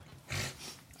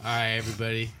All right,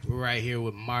 everybody. We're right here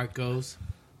with Marcos,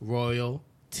 Royal,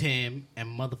 Tim, and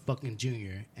motherfucking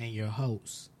Junior, and your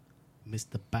host,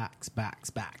 Mr. Box.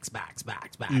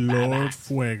 Lord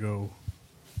Fuego.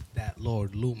 That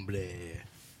Lord Lumbre.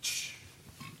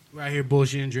 Right here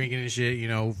bullshitting, drinking and shit, you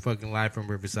know, fucking live from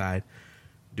Riverside.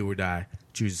 Do or die.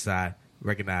 Choose a side.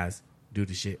 Recognize. Do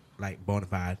the shit like bona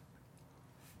fide.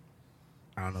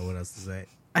 I don't know what else to say.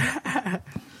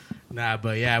 Nah,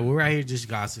 but yeah, we're right here just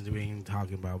gossiping,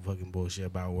 talking about fucking bullshit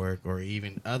about work or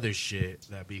even other shit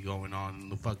that be going on in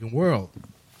the fucking world.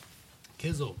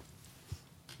 Kizzle,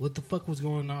 what the fuck was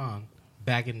going on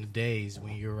back in the days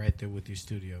when you were right there with your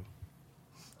studio?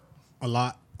 A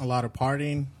lot of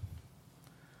partying,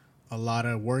 a lot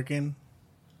of working,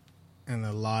 and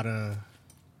a lot of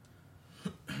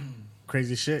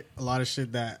crazy shit. A lot of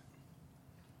shit that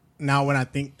now when I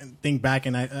think back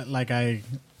and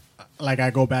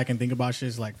I go back and think about shit,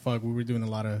 it's like, fuck, we were doing a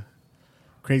lot of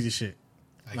crazy shit.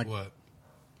 Like what?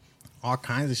 All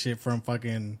kinds of shit, from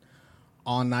fucking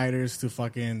all-nighters to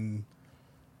fucking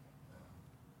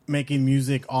making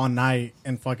music all night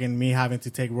and fucking me having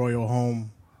to take Royal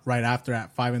home right after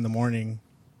at 5 a.m.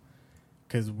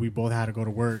 because we both had to go to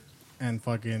work, and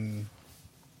fucking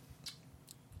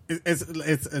it's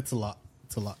a lot.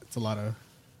 It's a lot of.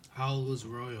 How old was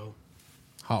Royal?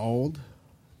 How old?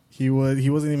 He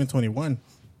wasn't even 21.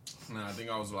 No, I think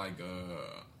I was like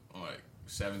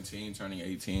 17, turning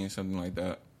 18, something like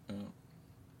that. Yeah.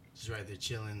 Just right there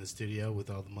chilling in the studio with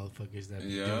all the motherfuckers that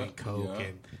be doing coke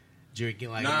and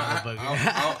drinking like a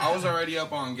motherfucker. I was already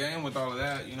up on game with all of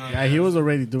that, you know. Yeah, he was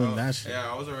already doing that shit.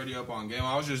 Yeah, I was already up on game.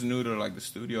 I was just new to like the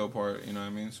studio part, you know what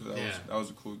I mean? So that was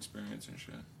a cool experience and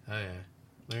shit. Oh yeah,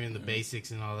 learning the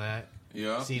basics and all that.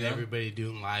 Yeah, seeing everybody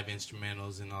doing live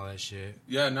instrumentals and all that shit.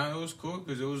 Yeah, no, it was cool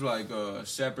because it was like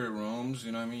separate rooms.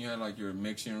 You know what I mean? You had like your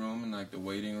mixing room and like the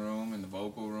waiting room and the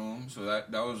vocal room. So that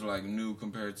was like new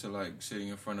compared to like sitting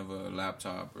in front of a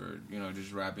laptop or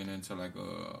just rapping into like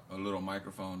a little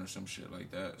microphone or some shit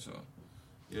like that. So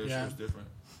yeah, it was different.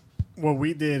 What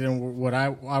we did and what I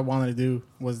wanted to do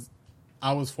was,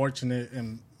 I was fortunate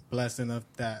and blessed enough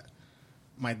that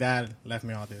my dad left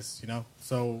me all this,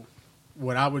 So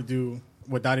what I would do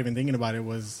without even thinking about it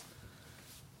was,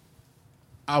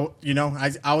 I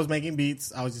was making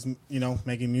beats. I was just,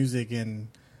 making music, and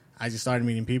I just started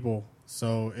meeting people.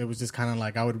 So it was just kind of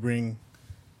like I would bring,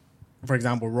 for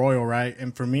example, Royal, right?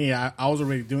 And for me, I was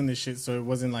already doing this shit, so it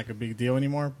wasn't like a big deal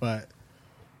anymore. But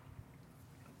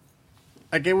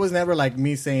like, it was never like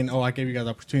me saying, oh, I gave you guys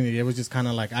opportunity. It was just kind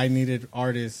of like I needed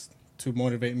artists to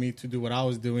motivate me to do what I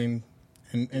was doing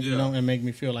and and make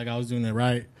me feel like I was doing it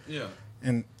right. Yeah.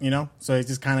 And, so it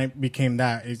just kind of became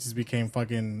that. It just became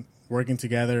fucking working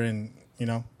together. And,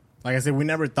 like I said, we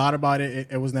never thought about it.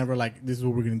 It was never like, this is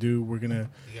what we're going to do. We're going to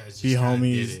be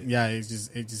homies. Yeah,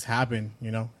 it just happened,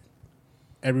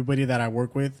 Everybody that I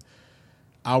work with,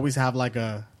 I always have like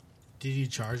a... Did you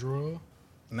charge Royal?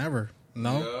 Never.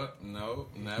 No. Yeah, no,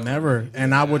 never.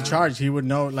 And I would charge. He would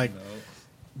know, like... No.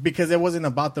 Because it wasn't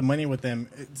about the money with them.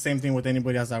 Same thing with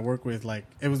anybody else I work with. Like,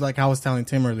 it was like I was telling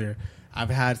Tim earlier. I've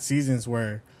had seasons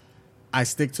where I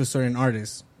stick to certain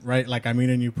artists, right? Like, I meet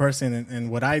a new person,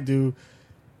 and what I do,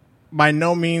 by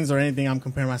no means or anything, I'm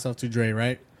comparing myself to Dre,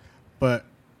 right? But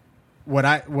what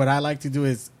I like to do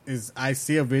is I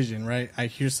see a vision, right? I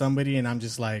hear somebody, and I'm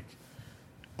just like,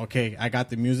 okay, I got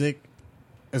the music.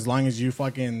 As long as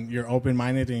you're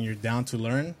open-minded and you're down to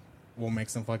learn, we'll make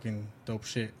some fucking dope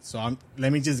shit. So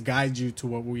let me just guide you to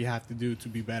what we have to do to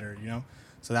be better,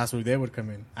 So that's where they would come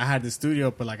in. I had the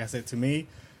studio, but like I said, to me,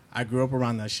 I grew up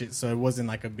around that shit, so it wasn't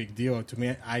like a big deal. To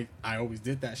me, I always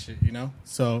did that shit,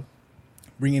 So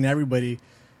bringing everybody,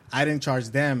 I didn't charge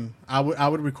them. I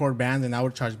would record bands and I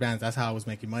would charge bands. That's how I was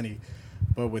making money.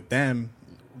 But with them,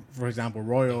 for example,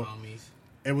 Royal,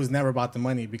 it was never about the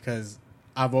money because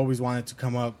I've always wanted to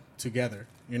come up together.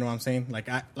 You know what I'm saying? Like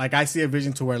I see a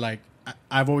vision to where like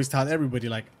I've always told everybody,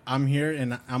 like, I'm here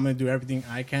and I'm gonna do everything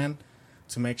I can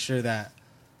to make sure that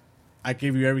I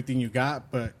give you everything you got,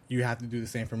 but you have to do the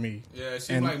same for me. Yeah, it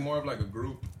seemed like more of like a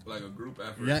group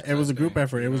effort. Yeah, it was a group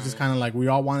effort. It was just kind of like we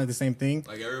all wanted the same thing.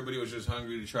 Like everybody was just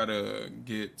hungry to try to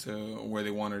get to where they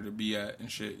wanted to be at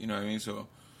and shit. You know what I mean? So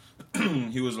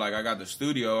he was like, I got the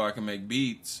studio, I can make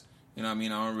beats. You know what I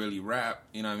mean? I don't really rap.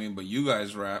 You know what I mean? But you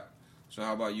guys rap. So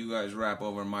how about you guys rap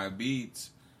over my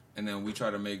beats, and then we try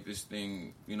to make this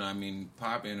thing, you know what I mean,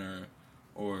 popping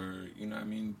or you know what I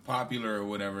mean, popular or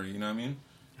whatever. You know what I mean?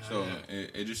 So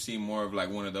it just seemed more of like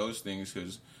one of those things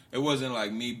because it wasn't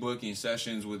like me booking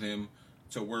sessions with him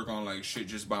to work on like shit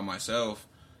just by myself.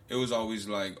 it was always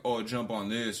like, oh, jump on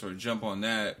this or jump on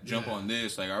that, jump on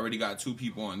this. Like, I already got 2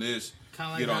 people on this. Kind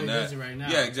of like get how on he that. does it right now.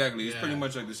 Yeah, exactly. It's pretty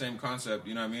much like the same concept.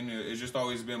 You know what I mean? It's just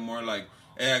always been more like,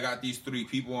 hey, I got these 3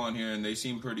 people on here and they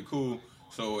seem pretty cool.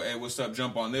 So, hey, what's up?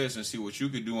 Jump on this and see what you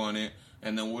could do on it,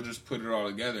 and then we'll just put it all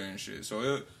together and shit.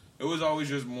 So it was always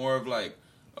just more of like,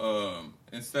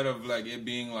 instead of like it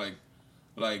being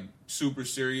like super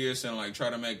serious and like try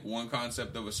to make one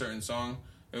concept of a certain song,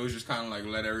 it was just kind of like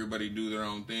let everybody do their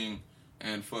own thing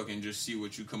and fucking just see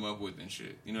what you come up with and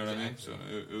shit. You know what I mean? So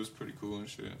it was pretty cool and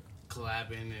shit.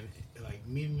 Collabing and like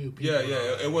meeting new people.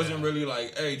 Yeah. It wasn't really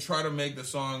like, hey, try to make the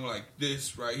song like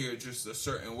this right here, just a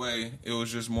certain way. It was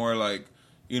just more like,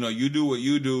 you know, you do what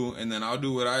you do, and then I'll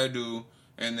do what I do,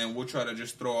 and then we'll try to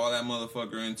just throw all that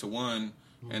motherfucker into one,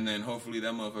 and then hopefully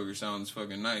that motherfucker sounds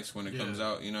fucking nice when it comes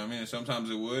out. You know what I mean? And sometimes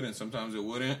it would, and sometimes it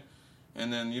wouldn't.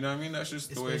 And then, you know what I mean? That's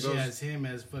just the way it goes. Especially as him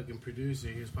as fucking producer,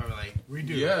 he was probably like,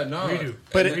 redo. Yeah, no. Redo.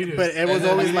 But redo. it was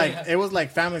always like it was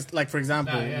like families. Like for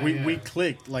example, Nah, we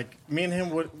clicked. Like me and him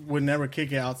would never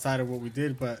kick it outside of what we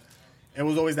did, but it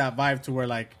was always that vibe to where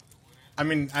like, I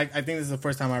mean, I think this is the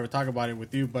first time I ever talk about it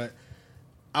with you, but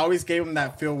I always gave him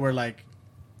that feel where like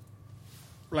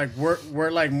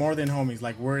we're like more than homies.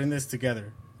 Like we're in this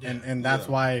together, and that's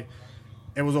why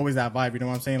it was always that vibe. You know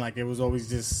what I'm saying? Like it was always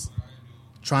just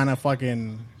trying to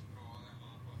fucking.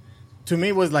 To me,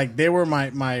 it was like they were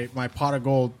my pot of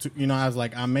gold. You know, I was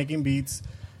like, I'm making beats.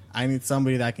 I need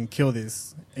somebody that can kill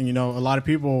this. And you know, a lot of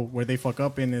people where they fuck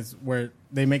up in is where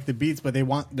they make the beats, but they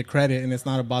want the credit, and it's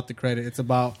not about the credit. It's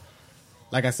about,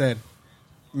 like I said,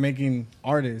 making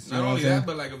artists. Not only that,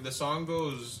 but like if the song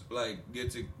goes like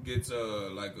gets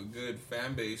like a good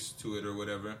fan base to it or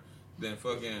whatever, then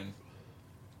fucking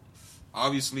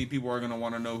obviously people are gonna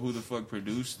want to know who the fuck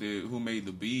produced it, who made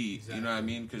the beat. Exactly. You know what I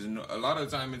mean? Because a lot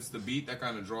of the time it's the beat that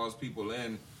kind of draws people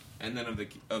in, and then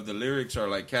if the lyrics are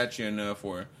like catchy enough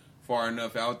or far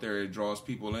enough out there, it draws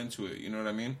people into it. You know what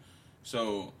I mean?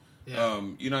 So, you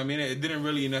know what I mean? It didn't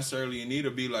really necessarily need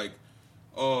to be like,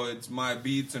 oh, it's my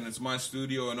beats and it's my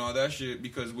studio and all that shit,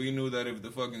 because we knew that if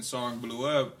the fucking song blew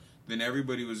up, then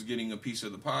everybody was getting a piece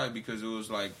of the pie, because it was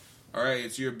like, all right,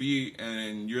 it's your beat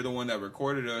and you're the one that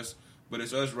recorded us, but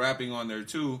it's us rapping on there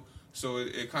too. So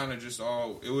it kind of just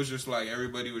it was just like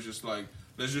everybody was just like,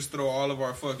 let's just throw all of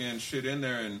our fucking shit in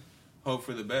there and hope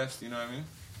for the best, you know what I mean?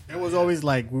 It was always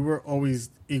like, we were always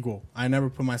equal. I never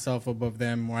put myself above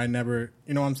them, or I never,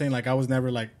 you know what I'm saying? Like, I was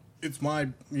never like, it's my,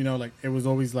 you know, like, it was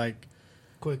always like.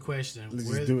 Quick question.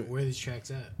 Where are these tracks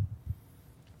at?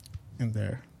 In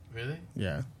there. Really?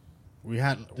 Yeah. We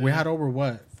had over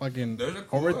what? Fucking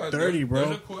over 30, bro.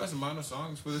 There's a cool ass amount of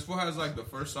songs. But this one has like the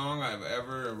first song I've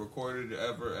ever recorded,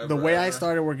 ever. The way I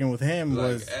started working with him like,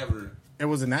 was it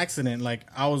was an accident. Like,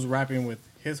 I was rapping with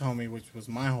his homie, which was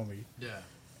my homie. Yeah.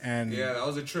 And yeah, that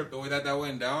was a trip. The way that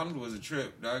went down was a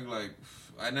trip, dog. Like,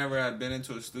 I never had been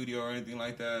into a studio or anything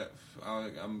like that.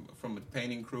 I'm from a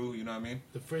painting crew, you know what I mean?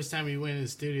 The first time you went in the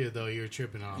studio, though, you were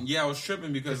tripping off. Yeah, I was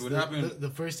tripping because what happened... The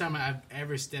first time I've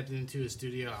ever stepped into a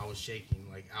studio, I was shaking.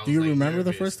 Like, I was Do you like, remember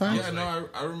nervous. the first time? Yeah, no,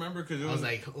 I remember because I was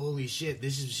like, holy shit,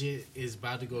 this shit is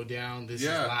about to go down. This is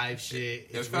live shit.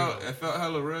 It felt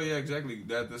hella real, yeah, exactly.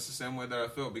 That's the same way that I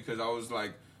felt, because I was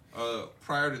like,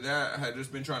 prior to that, I had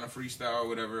just been trying to freestyle or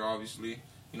whatever, obviously.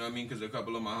 You know what I mean? Because a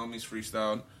couple of my homies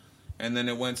freestyled. And then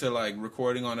it went to like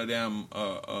recording on a damn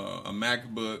a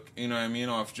MacBook, you know what I mean,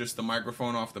 off just the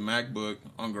microphone off the MacBook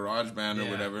on GarageBand or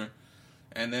whatever.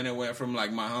 And then it went from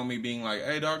like my homie being like,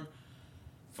 "Hey dog,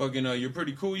 fucking you're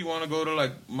pretty cool. You want to go to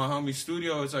like my homie's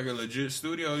studio? It's like a legit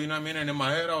studio, you know what I mean?" And in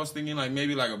my head, I was thinking like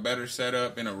maybe like a better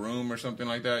setup in a room or something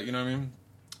like that, you know what I mean?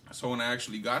 So when I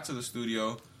actually got to the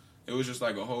studio, it was just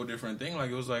like a whole different thing.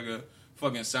 Like it was like a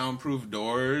fucking soundproof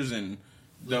doors and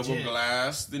double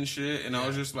glassed and shit, and I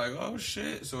was just like, oh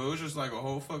shit. So it was just like a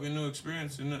whole fucking new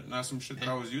experience, and not some shit that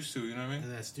I was used to, you know what I mean?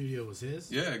 And that studio was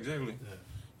his? Yeah, exactly.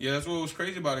 Yeah, that's what was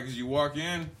crazy about it, because you walk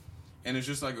in and it's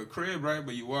just like a crib, right?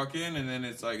 But you walk in and then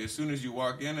it's like, as soon as you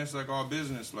walk in, it's like all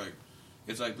business. Like,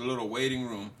 it's like the little waiting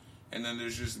room, and then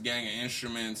there's just a gang of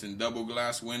instruments and double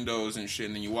glass windows and shit,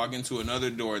 and then you walk into another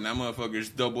door and that motherfucker's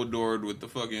double doored with the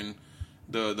fucking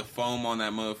the foam on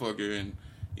that motherfucker, and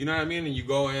you know what I mean? And you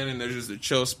go in and there's just a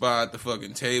chill spot, the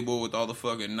fucking table with all the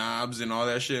fucking knobs and all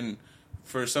that shit. And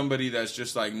for somebody that's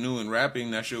just like new in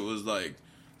rapping, that shit was like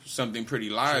something pretty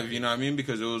live, you know what I mean?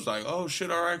 Because it was like, oh shit,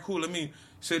 all right, cool. Let me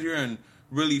sit here and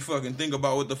really fucking think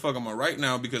about what the fuck I'm gonna write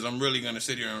now, because I'm really gonna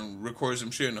sit here and record some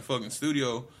shit in a fucking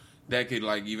studio that could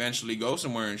like eventually go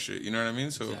somewhere and shit, you know what I mean?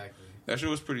 So that shit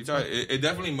was pretty tight. It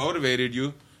definitely motivated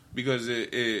you, because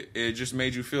it just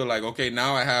made you feel like, okay,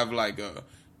 now I have like a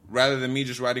rather than me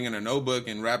just writing in a notebook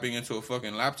and rapping into a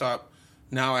fucking laptop,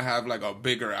 now I have like a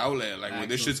bigger outlet, like where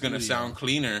this shit's gonna sound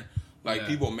cleaner. Like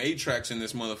people made tracks in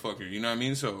this motherfucker, you know what I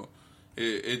mean? So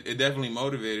it definitely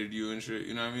motivated you and shit,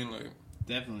 you know what I mean? Like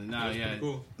definitely, no, yeah.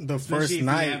 Cool. The Especially first if you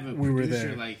night have a we were producer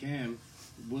there. like him,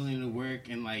 willing to work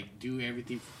and like do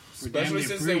everything for Especially damn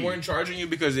since near they free. weren't charging you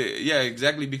because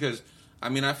exactly, because I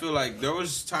mean I feel like there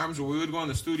was times where we would go in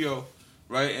the studio,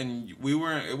 right, and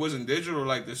it wasn't digital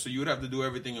like this, so you would have to do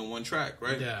everything in one track,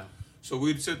 right? Yeah. So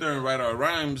we'd sit there and write our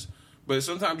rhymes, but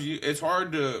sometimes it's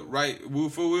hard to write. We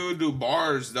would do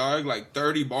bars, dog, like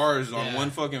 30 bars on one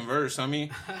fucking verse. I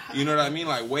mean, you know what I mean?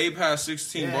 Like way past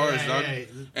 16 bars, dog.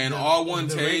 And all one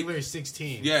the take. regular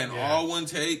 16. Yeah, and all one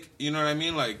take. You know what I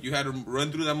mean? Like you had to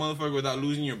run through that motherfucker without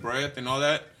losing your breath and all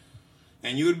that.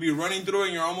 And you would be running through it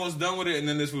and you're almost done with it. And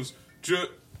then this was,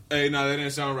 hey, no, that didn't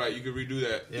sound right. You could redo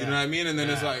that. You know what I mean? And then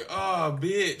it's like, oh,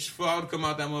 bitch. I would come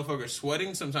out that motherfucker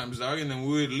sweating sometimes, dog. And then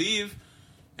we would leave.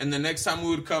 And the next time we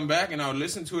would come back and I would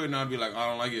listen to it and I'd be like, I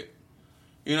don't like it.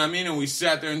 You know what I mean? And we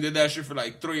sat there and did that shit for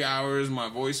like 3 hours. My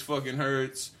voice fucking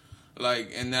hurts.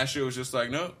 Like, and that shit was just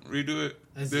like, no, redo it.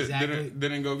 That's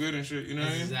Didn't go good and shit. You know what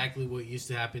I mean? Exactly what used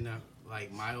to happen at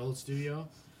like my old studio.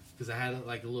 Because I had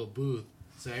like a little booth.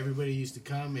 So everybody used to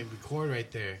come and record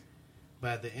right there.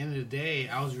 But at the end of the day,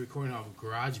 I was recording off of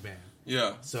GarageBand.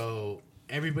 Yeah. So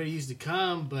everybody used to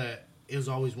come, but it was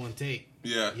always one take.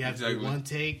 Yeah, you have to do one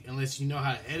take unless you know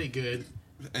how to edit good.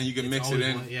 And you can mix it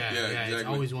in. Exactly. It's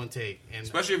always one take. And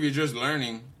especially if you're just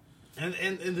learning. And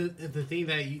the thing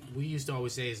that we used to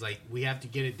always say is like, we have to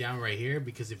get it down right here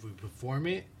because if we perform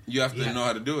it, you have to know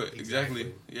how to do it.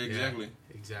 Exactly. Yeah, exactly.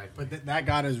 Exactly. But that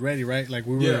got us ready, right? Like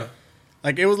we were,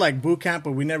 like it was like boot camp,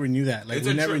 but we never knew that. Like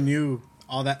we never knew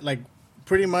all that. Like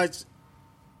pretty much,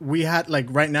 we had like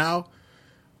right now,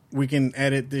 we can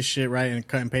edit this shit right and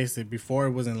cut and paste it. Before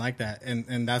it wasn't like that,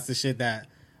 and that's the shit that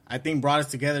I think brought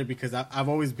us together because I've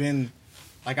always been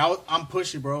like I'm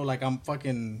pushy, bro. Like I'm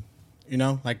fucking, you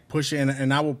know, like pushy,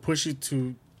 and I will push you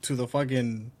to the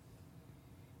fucking.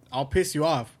 I'll piss you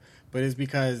off, but it's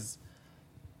because.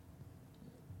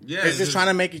 Yeah, it's just trying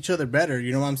to make each other better.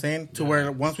 You know what I'm saying? To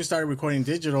where once we started recording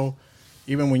digital,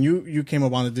 even when you came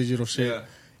up on the digital shit,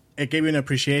 it gave me an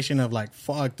appreciation of like,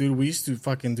 fuck, dude, we used to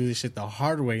fucking do this shit the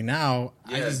hard way. Now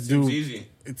I just do. Easy.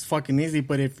 It's fucking easy.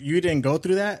 But if you didn't go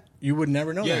through that, you would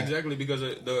never know. Yeah, that. Exactly. Because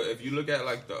if you look at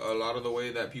like a lot of the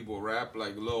way that people rap,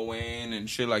 like Lil Wayne and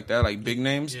shit like that, like big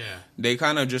names, they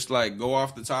kind of just like go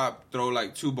off the top, throw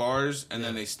like 2 bars, and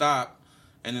then they stop,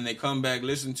 and then they come back,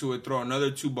 listen to it, throw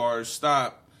another 2 bars,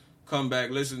 stop. Come back,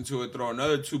 listen to it, throw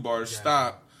another 2 bars,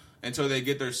 stop, until they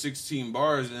get their 16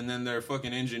 bars, and then their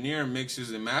fucking engineer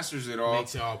mixes and masters it all,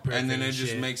 and then it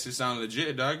just makes it sound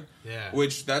legit, dog. Yeah.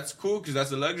 Which, that's cool, because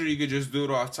that's a luxury. You could just do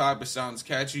it off top. It sounds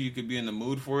catchy. You could be in the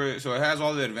mood for it. So it has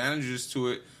all the advantages to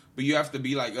it, but you have to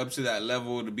be, like, up to that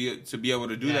level to be able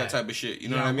to do that type of shit. You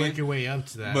know what I mean? Work your way up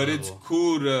to that But level. it's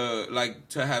cool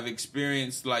to have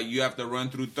experienced, like, you have to run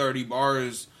through 30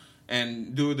 bars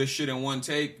and do the shit in one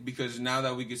take, because now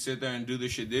that we can sit there and do the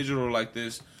shit digital like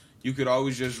this, you could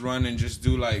always just run and just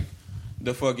do like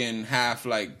the fucking half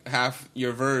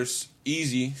your verse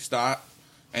easy, stop,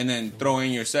 and then throw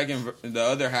in your the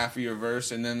other half of your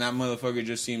verse, and then that motherfucker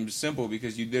just seems simple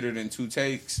because you did it in 2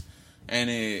 takes, and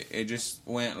it just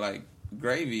went like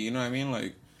gravy, you know what I mean?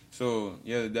 Like, so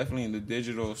yeah, definitely the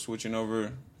digital switching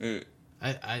over.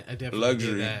 I definitely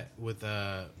did that with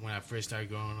when I first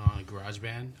started going on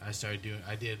GarageBand.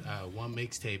 I did one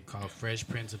mixtape called Fresh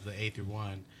Prince of the A through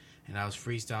 1, and I was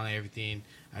freestyling everything.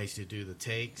 I used to do the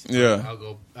takes.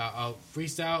 I'll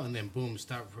freestyle and then boom,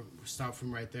 stop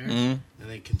from right there, and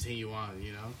then continue on.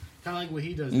 You know, kind of like what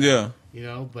he does now. Yeah. You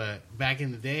know, but back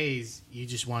in the days, you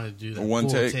just wanted to do the one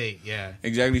full take. Yeah.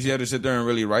 Exactly. So you had to sit there and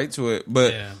really write to it.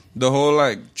 But the whole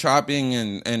like chopping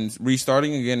and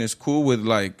restarting again is cool with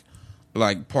like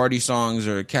party songs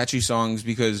or catchy songs,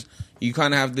 because you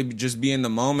kind of have to just be in the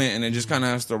moment, and it just kind of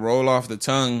has to roll off the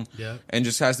tongue, and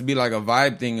just has to be like a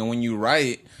vibe thing. And when you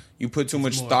write, you put too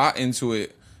much thought into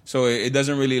it, so it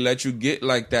doesn't really let you get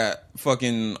like that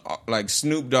fucking like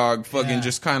Snoop Dogg fucking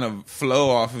just kind of flow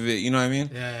off of it. You know what I mean?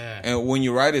 Yeah. And when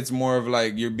you write, it's more of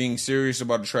like you're being serious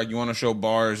about the track. You want to show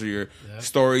bars or your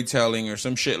storytelling or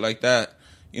some shit like that.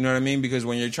 You know what I mean? Because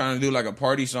when you're trying to do like a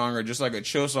party song or just like a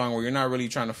chill song where you're not really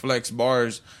trying to flex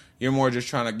bars, you're more just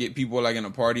trying to get people like in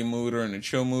a party mood or in a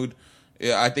chill mood.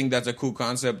 Yeah, I think that's a cool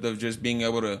concept of just being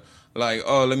able to like,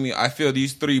 I feel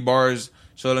these 3 bars,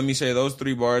 so let me say those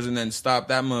 3 bars and then stop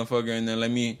that motherfucker, and then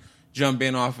let me jump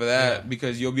in off of that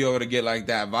because you'll be able to get like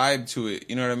that vibe to it.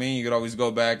 You know what I mean? You could always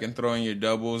go back and throw in your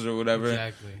doubles or whatever.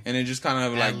 Exactly. And it just kind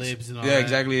of like, Ad-libs and all yeah, that.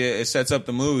 exactly. It sets up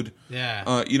the mood.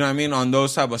 Yeah. You know what I mean? On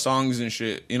those type of songs and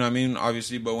shit. You know what I mean?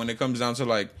 Obviously, but when it comes down to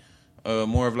like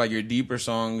more of like your deeper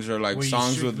songs or like Where you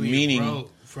songs with strictly meaning.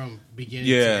 wrote from beginning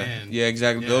Yeah, to end. yeah,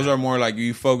 exactly. Yeah. Those are more like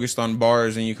you focused on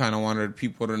bars and you kind of wanted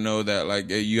people to know that like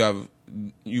you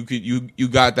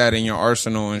got that in your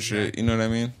arsenal and shit. You know what I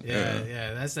mean?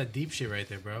 Yeah, that's that deep shit right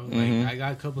there, bro. Like I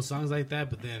got a couple songs like that,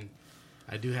 but then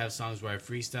I do have songs where I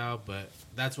freestyle. But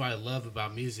that's what I love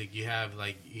about music. You have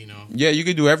like Yeah, you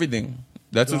could do everything.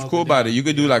 That's what's cool about it. You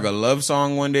could do like a love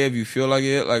song one day if you feel like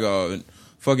it, like a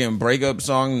fucking breakup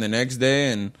song the next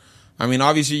day. And I mean,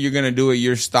 obviously you're gonna do it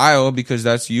your style because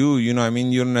that's you. You know what I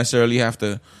mean? You don't necessarily have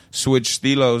to switch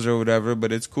stylos or whatever.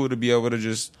 But it's cool to be able to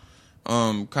just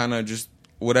kind of just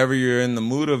whatever you're in the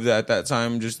mood of at that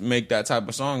time, just make that type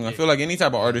of song. I feel like any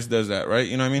type of artist does that, right?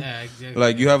 You know what I mean? Yeah, exactly.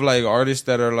 Like you have like artists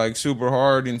that are like super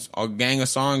hard and a gang of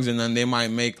songs, and then they might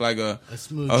make like a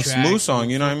smooth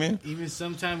song. You know what I mean? Even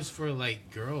sometimes for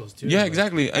like girls too. Yeah, like,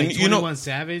 exactly. Like And 21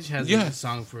 Savage has Yeah. a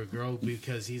song for a girl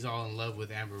because he's all in love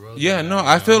with Amber Rose. Yeah, no,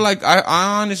 I feel like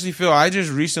I honestly feel I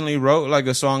just recently wrote like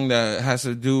a song that has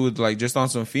to do with like just on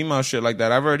some female shit like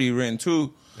that. I've already written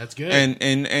 2. That's good.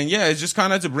 And yeah, it's just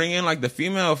kind of to bring in like the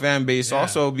female fan base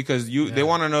also because they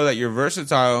want to know that you're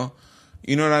versatile.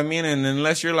 You know what I mean? And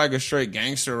unless you're like a straight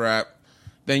gangster rap,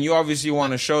 then you obviously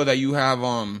want to show that you have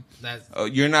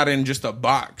you're not in just a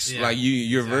box. Yeah, like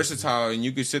you're exactly. versatile and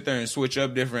you can sit there and switch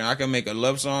up different. I can make a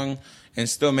love song and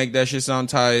still make that shit sound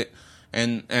tight.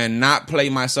 And not play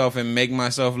myself and make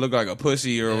myself look like a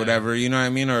pussy or whatever, you know what I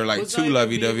mean? Or like too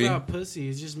lovey-dovey. About pussy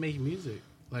is just making music.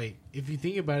 Like, if you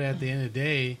think about it at the end of the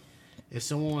day, if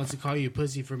someone wants to call you a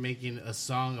pussy for making a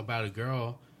song about a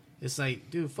girl, it's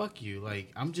like, dude, fuck you. Like,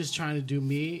 I'm just trying to do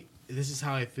me. This is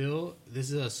how I feel.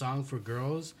 This is a song for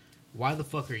girls. Why the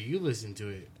fuck are you listening to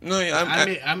it? No,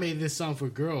 yeah, I made this song for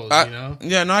girls, you know?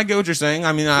 Yeah, no, I get what you're saying.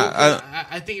 I mean,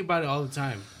 I think about it all the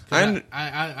time.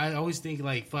 I always think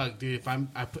like, fuck, dude.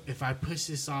 If I push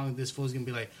this song, this fool's gonna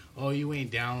be like, oh, you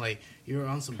ain't down. Like you're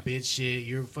on some bitch shit.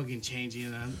 You're fucking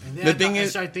changing. And then I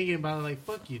start thinking about it, like,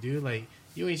 fuck you, dude. Like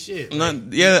you ain't shit. No,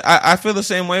 yeah, I feel the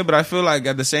same way, but I feel like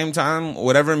at the same time,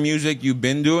 whatever music you've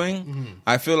been doing,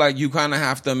 I feel like you kind of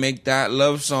have to make that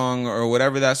love song or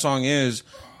whatever that song is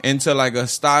into like a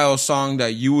style song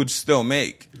that you would still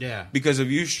make. Yeah. Because if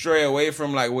you stray away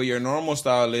from like what your normal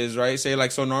style is, right? Say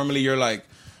like, so normally you're like,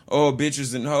 oh,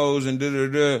 bitches and hoes and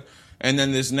da-da-da. And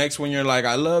then this next one, you're like,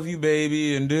 I love you,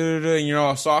 baby, and da-da-da. And you're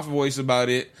all soft voice about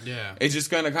it. Yeah. It's just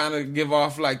going to kind of give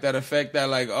off like that effect that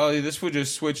like, oh, this foot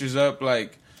just switches up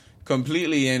like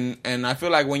completely. And I feel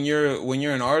like when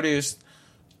you're an artist,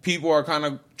 people are kind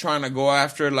of trying to go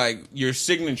after like your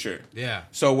signature. Yeah.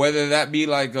 So whether that be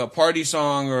like a party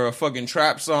song or a fucking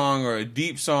trap song or a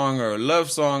deep song or a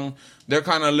love song, they're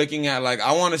kind of looking at like,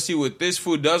 I want to see what this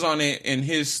fool does on it in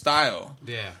his style.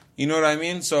 Yeah. You know what I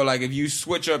mean? So like if you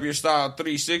switch up your style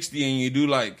 360 and you do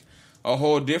like a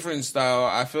whole different style,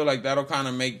 I feel like that'll kind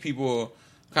of make people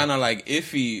kind of like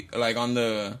iffy, like on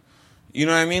the, you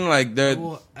know what I mean? Like they're...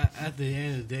 Well, at the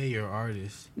end of the day, you're an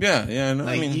artist. Yeah, no,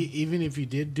 like, I mean... even if you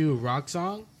did do a rock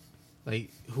song,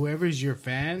 like, whoever's your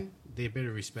fan, they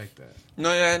better respect that.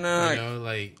 No, yeah, no, you know,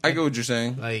 like... I get what you're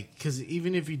saying. Like, because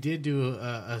even if you did do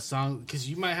a song, because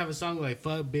you might have a song like,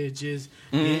 fuck bitches,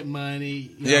 get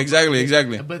money. Yeah,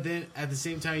 exactly. But then, at the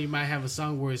same time, you might have a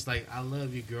song where it's like, I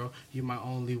love you, girl, you're my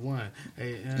only one.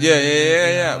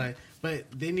 Yeah. Like, but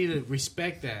they need to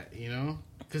respect that, you know?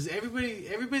 Because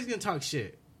everybody's gonna talk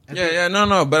shit.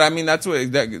 No. But I mean, that's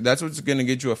what's gonna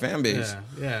get you a fan base.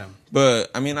 Yeah.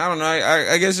 But I mean, I don't know.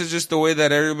 I guess it's just the way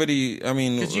that everybody. I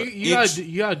mean, because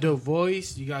you got a dope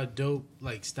voice, you got a dope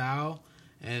like style,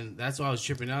 and that's why I was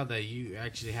tripping out that you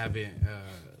actually haven't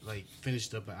like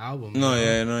finished up an album.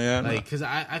 Like, because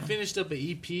I finished up an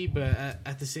EP, but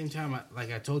at the same time,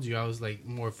 like I told you, I was like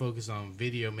more focused on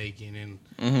video making, and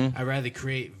I'd rather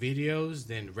create videos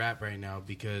than rap right now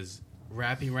because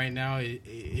rapping right now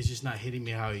it's just not hitting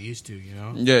me how it used to, you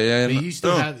know. But you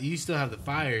still have the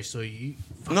fire, so you.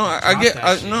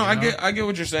 I get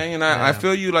what you're saying, and I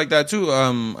feel you like that too.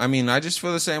 I mean, I just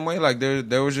feel the same way. Like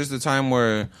there was just a time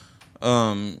where, you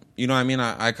know what I mean,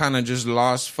 I kind of just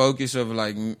lost focus of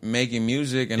like making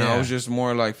music, and I was just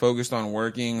more like focused on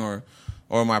working or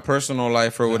my personal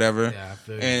life or whatever. Yeah, I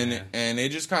feel you, and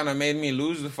it just kind of made me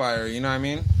lose the fire. You know what I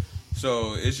mean?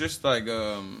 So it's just like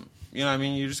you know what I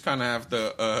mean? You just kind of have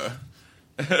to,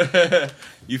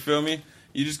 you feel me?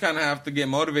 you just kind of have to get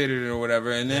motivated or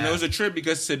whatever. And then it was a trip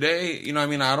because today, you know what I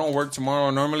mean, I don't work tomorrow.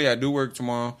 Normally I do work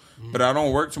tomorrow, but I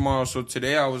don't work tomorrow. So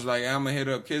today I was like, I'm going to hit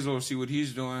up Kizzo, see what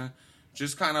he's doing.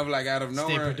 Just kind of like out of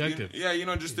nowhere. Stay productive.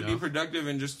 Just to be productive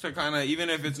and just to kind of, even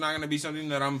if it's not going to be something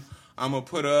that I'm going to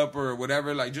put up or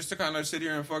whatever, like just to kind of sit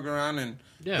here and fuck around and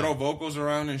throw vocals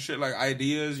around and shit, like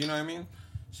ideas, you know what I mean?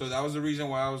 So that was the reason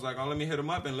why I was like, oh, let me hit him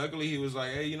up. And luckily he was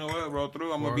like, hey, you know what, roll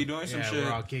through. I'm going to be doing some shit.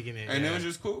 We're all kicking it. And it was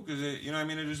just cool because, you know what I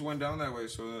mean, it just went down that way.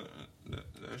 So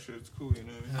that shit's cool, you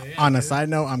know what I mean? On a side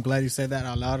note, I'm glad you said that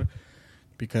out loud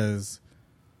because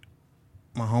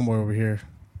my homeboy over here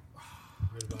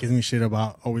gives me shit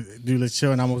about, oh, dude, let's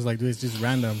chill. And I'm always like, dude, it's just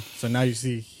random. So now you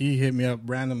see he hit me up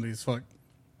randomly as fuck.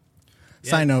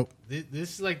 Yeah, side note.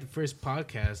 This is like the first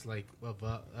podcast like of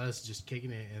us just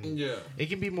kicking it. And it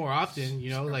can be more often, you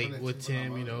know, like with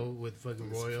Tim, you know, with fucking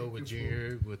Royal, with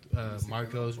Junior, with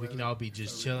Marcos. We can all be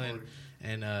just chilling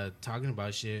and talking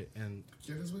about shit. And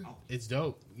it's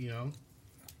dope, you know.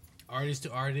 Artist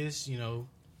to artist, you know.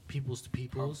 Peoples to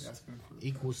peoples,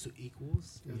 equals to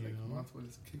equals. You know?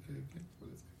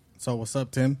 So what's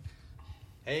up, Tim?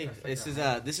 Hey, this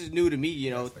is new to me.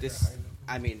 You know, this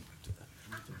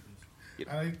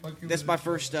is my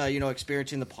first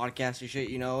experience in the podcast and shit.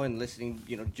 You know, and listening,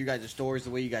 you know, to you guys' stories,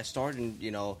 the way you guys started, and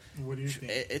you know, what do you think?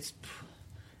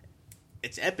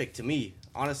 It's epic to me.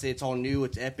 Honestly, it's all new.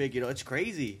 It's epic. You know, it's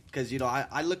crazy because you know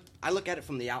I look at it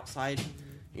from the outside,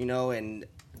 you know, and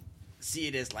see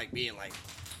it as like being like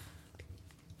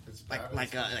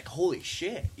holy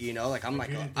shit, you know, like I'm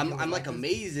like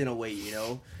amazed in a way, you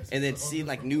know, and then see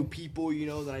like new people, you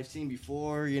know, that I've seen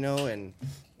before, you know, and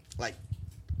like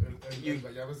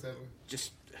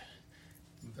just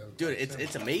dude,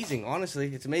 it's amazing.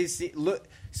 Honestly, it's amazing. Look,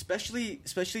 especially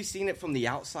seeing it from the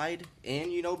outside, and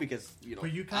you know, because you know,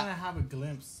 but you kind of have a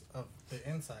glimpse of the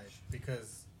inside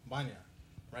because Banya,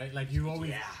 right? Like you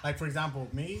always, like for example,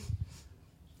 me,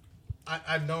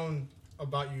 I've known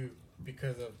about you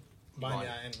because of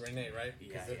Banya and Renee, right?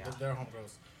 Because they're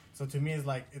homegirls. So to me, it's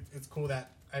like it's cool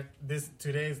that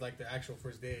today is like the actual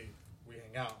first day we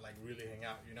hang out, like really hang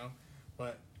out, you know.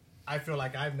 But I feel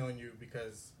like I've known you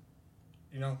because,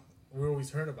 you know, we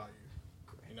always heard about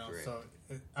you, you know. Correct. So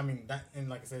I mean that, and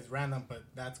like I said, it's random, but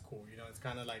that's cool, you know. It's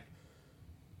kind of like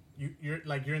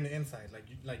you're in the inside,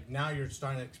 like now you're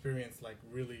starting to experience like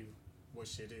really what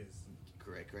shit is.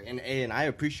 Correct, and I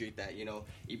appreciate that, you know.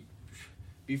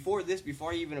 Before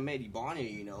I even met Ibanya,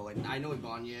 you know, and I know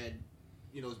Ibanya,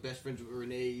 you know, was best friends with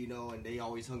Renee, you know, and they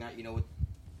always hung out, you know,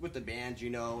 with the bands, you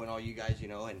know, and all you guys, you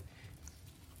know, and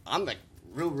I'm like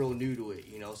real new to it,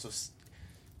 you know, so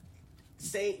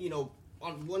saying, you know,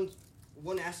 on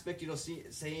one aspect, you know,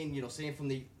 saying from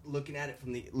the looking at it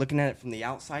from the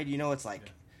outside, you know, it's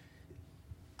like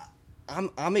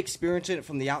I'm experiencing it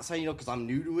from the outside, you know, because I'm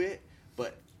new to it,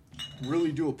 but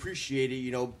really do appreciate it,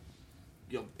 you know,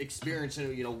 experiencing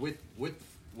it, you know,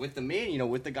 with the men, you know,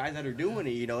 with the guys that are doing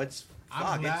it, you know, it's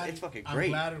fucking great. I'm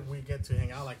glad we get to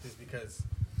hang out like this because,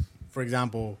 for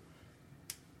example,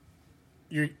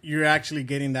 you're actually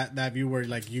getting that view where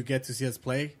like you get to see us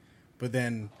play, but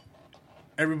then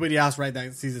everybody else, right,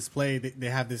 that sees us play, they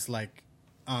have this like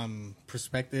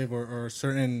perspective or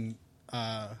certain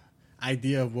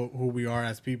idea of who we are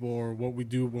as people or what we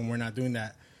do when we're not doing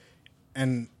that.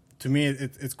 And to me,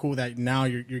 it's cool that now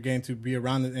you're getting to be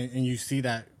around it and you see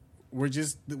that we're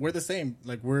the same.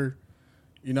 Like we're,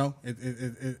 you know,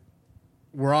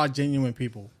 we're all genuine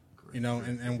people, you know,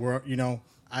 and we're, you know,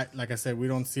 like I said, we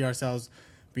don't see ourselves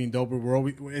being dope.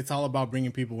 It's all about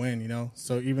bringing people in, you know.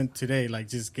 So even today, like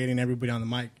just getting everybody on the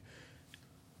mic,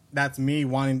 that's me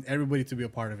wanting everybody to be a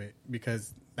part of it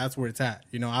because that's where it's at.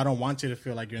 You know, I don't want you to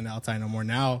feel like you're in the outside no more.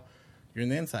 Now you're in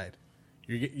the inside.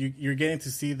 You're getting to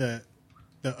see the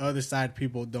other side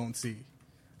people don't see,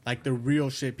 like the real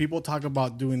shit. People talk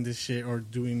about doing this shit or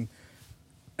doing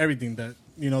everything that,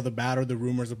 you know, the bad or the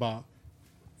rumors about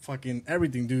fucking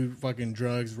everything, dude, fucking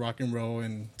drugs, rock and roll,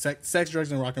 and sex,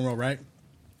 drugs, and rock and roll, right?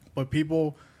 But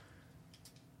people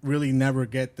really never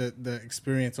get the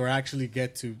experience or actually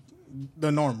get to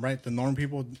the norm, right? The norm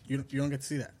people, you don't get to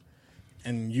see that.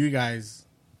 And you guys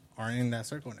are in that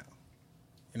circle now.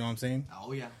 You know what I'm saying?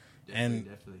 Oh, yeah.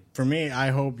 Definitely. For me,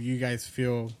 I hope you guys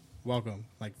feel welcome,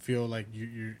 like feel like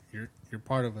you're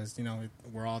part of us. You know,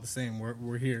 we're all the same.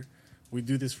 We're here. We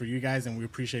do this for you guys, and we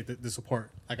appreciate the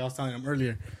support. Like I was telling them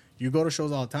earlier, you go to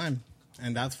shows all the time,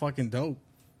 and that's fucking dope.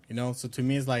 You know, so to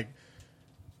me, it's like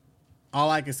all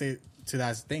I can say to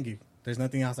that is thank you. There's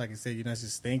nothing else I can say. You know, it's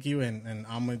just thank you, and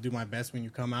I'm gonna do my best when you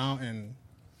come out, and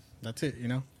that's it. You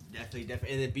know. Definitely,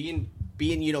 and then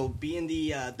being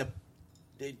the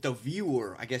the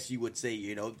viewer, I guess you would say,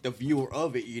 you know, the viewer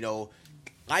of it, you know,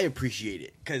 I appreciate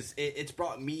it because it's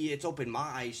brought me, it's opened my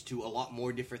eyes to a lot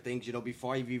more different things, you know,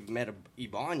 before I've even met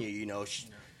Ibanya, you know,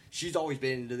 she's always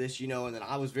been into this, you know, and then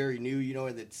I was very new, you know,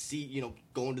 and then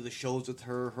going to the shows with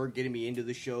her getting me into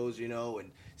the shows, you know,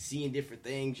 and seeing different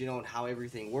things, you know, and how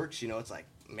everything works, you know, it's like,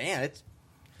 man,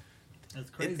 it's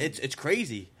crazy. It's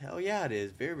crazy. Hell yeah, it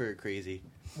is. Very, very crazy.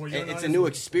 Well, it's a new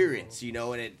experience, you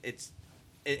know, and it's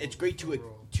great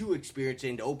to experience it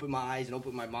and to open my eyes and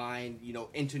open my mind, you know,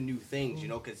 into new things, you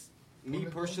know, because me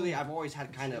personally, I've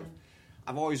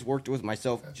always worked with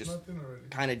myself, just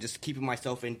kind of just keeping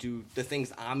myself into the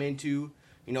things I'm into,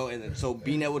 you know, and so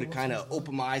being able to kind of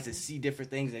open my eyes and see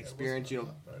different things and experience, you know,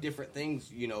 different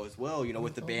things, you know, as well, you know,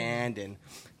 with the band and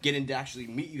getting to actually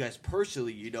meet you guys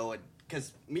personally, you know,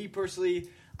 because me personally,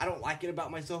 I don't like it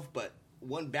about myself, but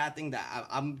one bad thing that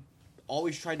I'm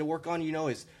always trying to work on, you know,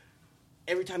 is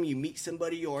every time you meet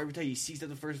somebody or every time you see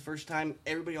something for the first time,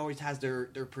 everybody always has their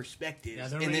perspectives.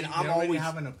 Yeah, and then I always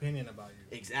have an opinion about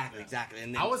you. Exactly.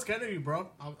 And then, I was scared of you, bro.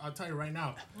 I'll tell you right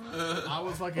now. I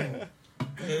was fucking...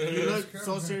 You look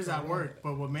so serious at work,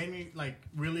 but what made me, like,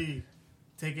 really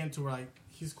take into, like,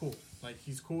 he's cool. Like,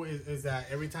 he's cool is that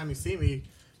every time you see me,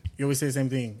 you always say the same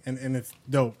thing. And it's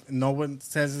dope. No one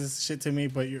says this shit to me,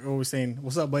 but you're always saying,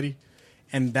 what's up, buddy?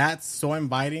 And that's so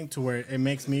inviting to where it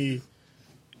makes me...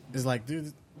 It's like,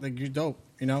 dude, like, you're dope,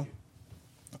 you know?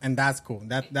 And that's cool.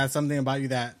 That's something about you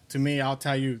that, to me, I'll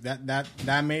tell you,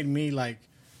 that made me, like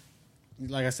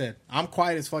I said, I'm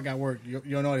quiet as fuck at work.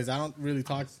 You'll notice. I don't really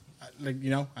talk, like,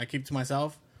 you know, I keep to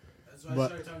myself. That's why I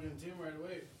started talking to Tim right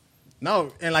away.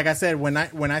 No, and like I said, when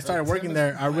I started working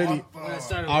there, I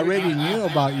already knew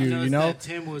about you, you know? That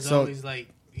Tim was always, like,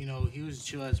 you know, he was a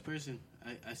chill-ass person.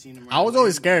 I seen him right I was away.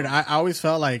 always scared. I always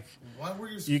felt like Why were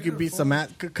you could beat some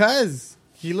at, because...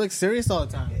 He looks serious all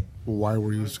the time. Why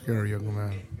were you scared, young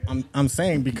man? I'm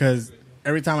saying because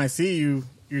every time I see you,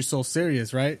 you're so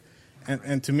serious, right?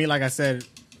 And to me, like I said,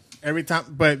 every time.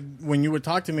 But when you would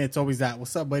talk to me, it's always that,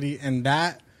 "What's up, buddy?" And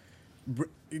that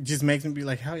it just makes me be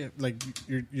like, "Hell yeah!" Like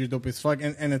you're dope as fuck.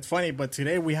 And it's funny, but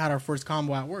today we had our first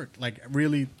combo at work. Like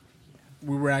really,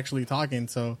 we were actually talking.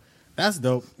 So that's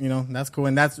dope. You know, that's cool.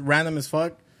 And that's random as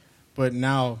fuck. But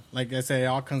now, like I say, it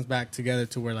all comes back together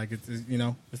to where, like, it's, you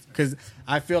know, because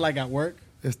I feel like at work.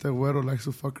 Este güero likes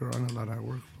to fuck around a lot at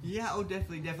work. Yeah,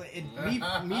 definitely.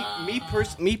 And me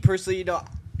personally, you know,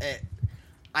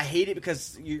 I hate it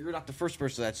because you're not the first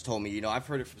person that's told me. You know, I've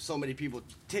heard it from so many people.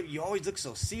 Tim, you always look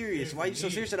so serious. Why are you so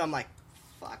serious? And I'm like,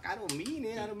 fuck, I don't mean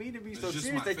it. I don't mean to be so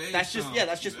serious. That's just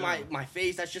my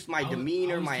face. That's just my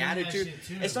demeanor, my attitude.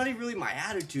 It's not even really my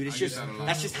attitude. It's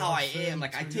that's just how I am.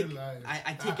 Like I take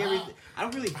everything. I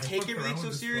don't really take everything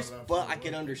so serious, but I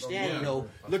can understand. You know,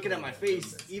 looking at my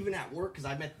face, even at work, because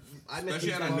I met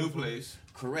especially at a new place.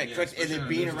 Correct. And then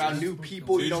being around new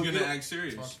people, so you're gonna act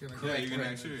serious. Correct. You're gonna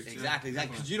act serious. Exactly.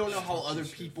 Because you don't know how other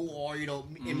people are. You know,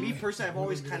 and me personally, I've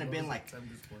always kind of been like, kind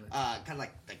of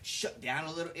like shut down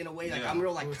a little in a way. Like I'm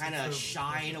real like kind of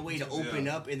shy in a way to open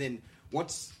up, and then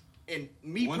once you're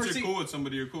cool with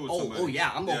somebody, you're cool with somebody. Oh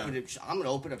yeah, I'm gonna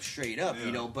open up straight up.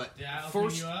 You know, but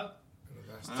first. You up?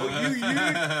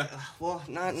 Well,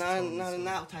 not in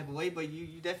that type of way, but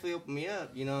you definitely opened me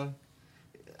up. You know,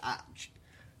 I'm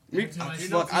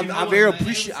very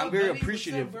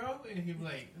appreciative. Bro, and he'd be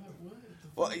like, what?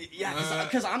 Well, yeah,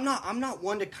 because I'm not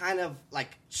one to kind of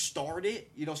like start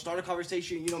it, you know, start a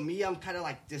conversation. You know, me, I'm kind of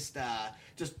like just type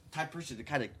of person to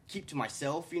kind of keep to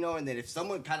myself, you know. And then if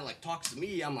someone kind of like talks to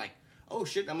me, I'm like, oh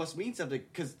shit, that must mean something.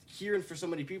 Because hearing for so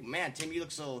many people, man, Tim, you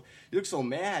look so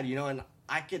mad, you know. And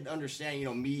I could understand, you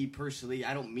know, me personally,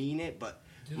 I don't mean it, but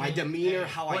my demeanor,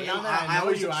 how I am, I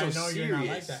always look so serious. You're not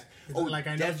like that. Like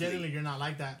I know definitely. Generally you're not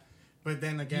like that. But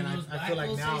then again, I feel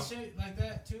like now say shit like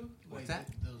that too. What's that?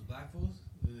 Those black fools?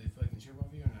 Do they fucking trip off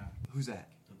you or not? Who's that?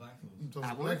 The black fools. Those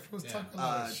black fools talking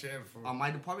about shit. On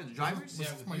my department, the drivers.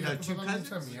 Yeah, two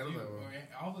cousins.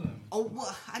 All of them. Oh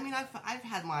well, I mean, I've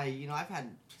had my, you know, I've had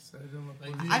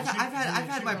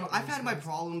my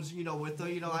problems, you know, with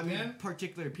the, you know, I mean,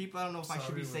 particular people. I don't know if I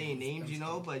should be saying names, you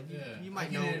know, but you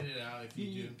might know. Edit it out if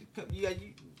you do.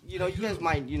 You know, you guys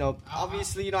might, you know,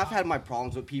 obviously, you know, I've had my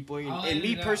problems with people, and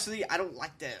me personally, I don't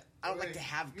like to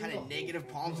have kind of negative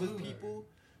problems with people.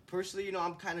 Personally, you know,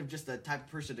 I'm kind of just the type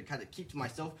of person to kind of keep to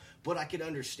myself, but I can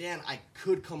understand I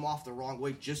could come off the wrong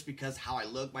way just because how I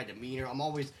look, my demeanor.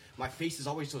 My face is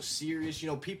always so serious. You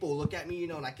know, people look at me, you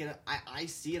know, and I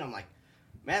see it. I'm like,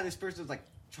 man, this person's like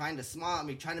trying to smile at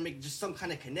me, trying to make just some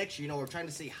kind of connection, you know, or trying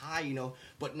to say hi, you know,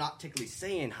 but not technically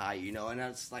saying hi, you know. And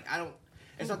it's like,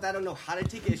 it's not that I don't know how to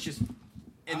take it. It's just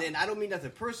And then I don't mean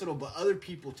nothing personal, but other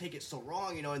people take it so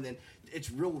wrong, you know. And then it's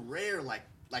real rare, like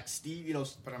Steve, you know,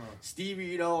 Stevie,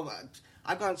 you know.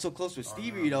 I've gotten so close with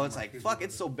Stevie, you know. It's like fuck,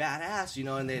 it's so badass, you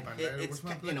know. And then it's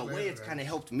in a way, it's kind of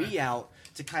helped me out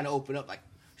to kind of open up, like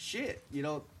shit, you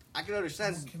know. I can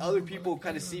understand other people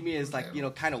kind of see me as like, you know,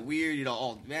 kind of weird, you know.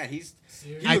 Oh man, he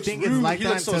I looks think rude. it's like He that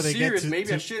looks so until they get serious. to-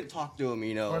 Maybe I shouldn't talk to him,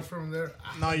 you know. Apart from there,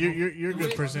 No, you're a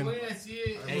good person. The way I see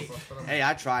it, Hey,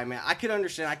 I try, man. I could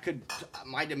understand.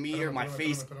 My demeanor, my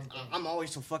face. I'm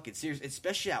always so fucking serious,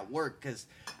 especially at work. Because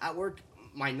at work,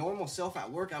 my normal self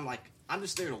at work, I'm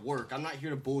just there to work. I'm not here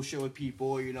to bullshit with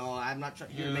people. You know, I'm not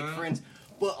here to make friends.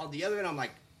 But on the other end, I'm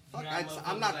like, fuck,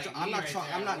 I'm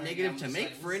not negative to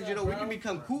make friends. You know, we can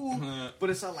become cool, but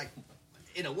it's not like,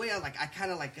 in a way, I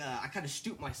kind of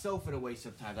stoop myself in a way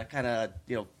sometimes. I kind of,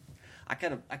 you know. I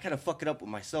kind of fuck it up with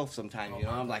myself sometimes, you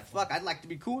know. I'm like, fuck, I'd like to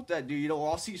be cool with that dude, you know.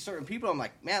 Or I'll see certain people, I'm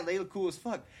like, man, they look cool as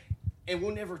fuck, and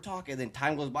we'll never talk. And then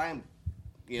time goes by, and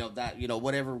you know that, you know,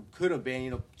 whatever could have been,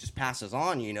 you know, just passes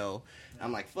on, you know.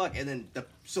 I'm like, fuck. And then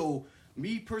so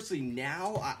me personally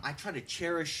now, I try to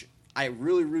cherish. I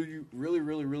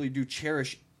really do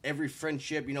cherish every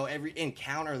friendship, you know, every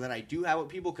encounter that I do have with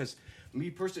people, because me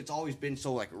personally, it's always been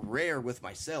so like rare with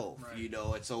myself, you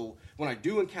know. And so when I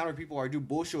do encounter people or I do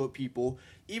bullshit with people,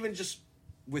 even just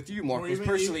with you, Marcos,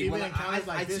 personally, even when encounters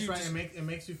like this, see right? just, It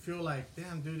makes you feel like,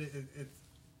 damn, dude, it's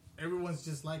everyone's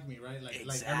just like me, right? Like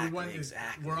Exactly, everyone is.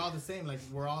 exactly. We're all the same. Like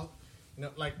we're all, you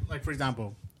know, like for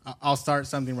example, I'll start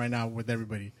something right now with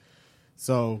everybody.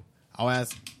 So I'll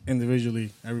ask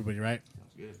individually everybody, right?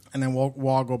 good. And then we'll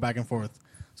all go back and forth.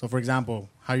 So for example,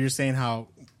 how you're saying how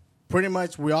pretty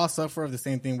much we all suffer of the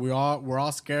same thing. We're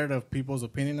all scared of people's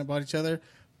opinion about each other,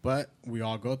 but we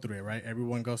all go through it, right?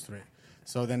 Everyone goes through it.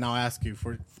 So then I'll ask you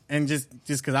just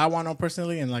because I want to know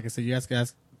personally, and like I said, you guys can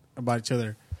ask about each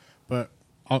other, but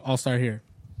I'll start here.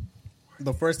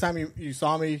 The first time you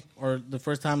saw me, or the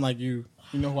first time like you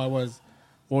know who I was,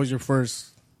 what was your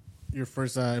first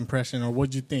impression, or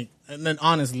what'd you think? And then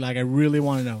honestly, like I really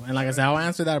want to know. And like I said, I'll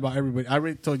answer that about everybody. I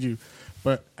already told you.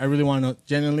 But I really want to know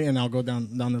genuinely, and I'll go down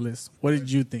the list. What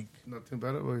did you think? nothing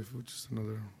better, but if we're just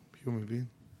another human being.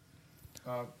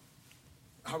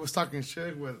 I was talking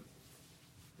shit with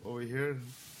over here.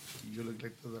 You look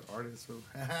like the artist. So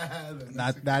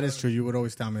that is true. You would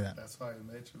always tell me that. That's why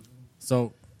I made you.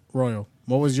 So, Royal,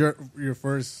 what was your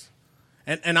first?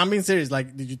 And I'm being serious.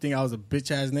 Like, did you think I was a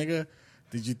bitch ass nigga?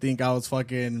 Did you think I was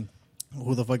fucking?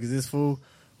 Who the fuck is this fool?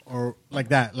 Or like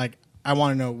that? Like, I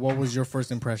want to know, what was your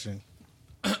first impression?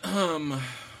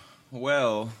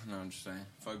 Well, no, I'm just saying.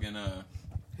 Fucking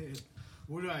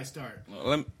Where do I start?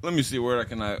 let me see where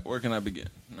can I begin?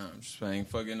 No, I'm just saying.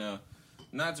 Fucking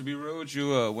not to be real with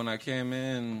you. When I came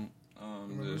in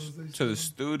to the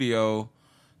studio,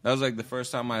 that was like the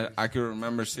first time I could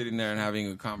remember sitting there and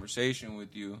having a conversation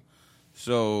with you.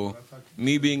 So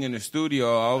me being in the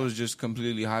studio, I was just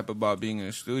completely hype about being in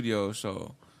the studio.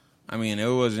 So I mean, it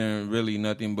wasn't really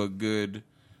nothing but good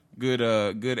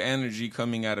energy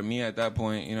coming out of me at that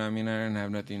point. You know what I mean? I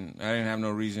didn't have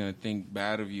no reason to think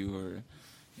bad of you or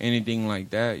anything like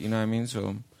that. You know what I mean?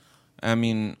 So, I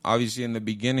mean, obviously in the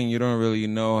beginning, you don't really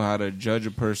know how to judge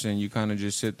a person. You kind of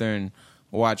just sit there and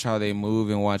watch how they move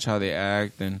and watch how they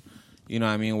act and, you know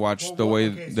what I mean, watch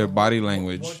their body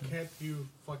language. What kept you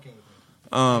fucking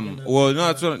with me? Well,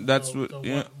 no, So yeah.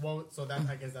 that,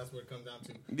 I guess that's what it comes down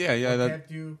to. Yeah. What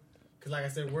kept you? Because like I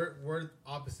said, we're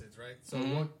opposites, right? So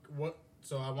what?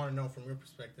 So I want to know from your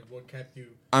perspective, what kept you?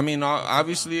 I mean,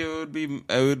 obviously it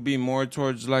would be more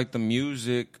towards like the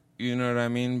music, you know what I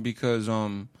mean? Because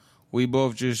we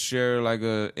both just share like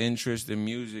a interest in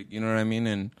music, you know what I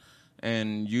mean?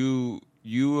 And you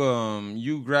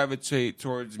gravitate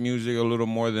towards music a little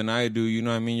more than I do, you know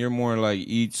what I mean? You're more like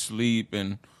eat, sleep,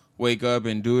 and wake up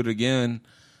and do it again,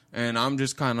 and I'm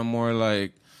just kind of more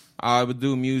like, I would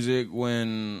do music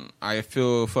when I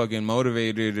feel fucking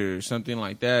motivated or something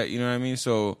like that. You know what I mean?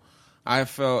 So I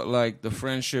felt like the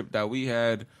friendship that we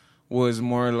had was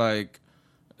more like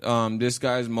this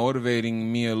guy's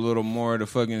motivating me a little more to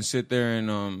fucking sit there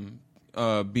and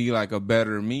be like a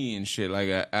better me and shit, like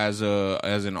as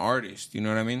an artist. You know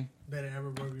what I mean? Did it ever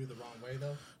rub you the wrong way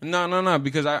though? No,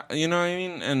 because you know what I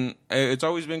mean? And it's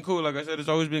always been cool. Like I said, it's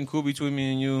always been cool between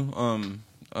me and you.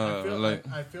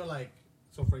 I feel like,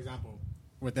 so for example,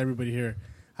 with everybody here,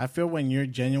 I feel when you're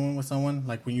genuine with someone,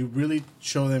 like when you really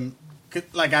show them,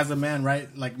 like as a man, right?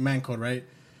 Like man code, right?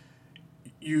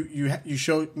 You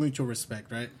show mutual respect,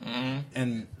 right?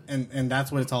 Mm-hmm. And that's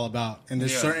what it's all about. And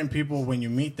there's certain people, when you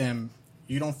meet them,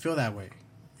 you don't feel that way.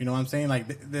 You know what I'm saying? Like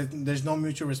there's no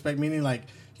mutual respect, meaning like,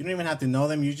 you don't even have to know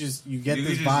them. You get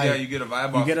this vibe. Yeah, you get a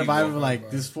vibe. You get a vibe of like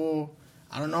this fool.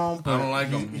 I don't know him, but I don't like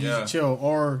him. He's chill,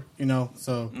 or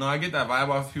so. No, I get that vibe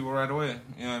off people right away.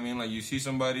 You know what I mean? Like you see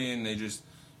somebody and they just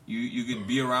you could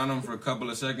be around them for a couple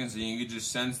of seconds and you could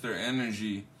just sense their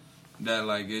energy. That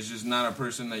like it's just not a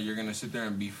person that you're gonna sit there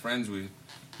and be friends with.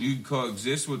 You can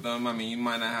coexist with them. I mean, you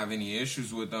might not have any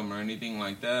issues with them or anything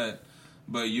like that,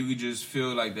 but you could just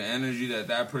feel like the energy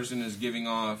that person is giving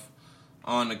off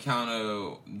on account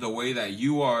of the way that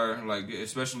you are. Like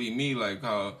especially me, like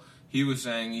how he was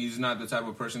saying, he's not the type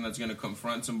of person that's gonna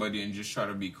confront somebody and just try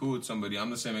to be cool with somebody. I'm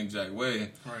the same exact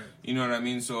way. Right. You know what I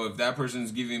mean? So if that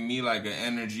person's giving me like an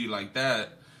energy like that.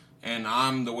 And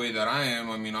I'm the way that I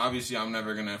am, I mean, obviously I'm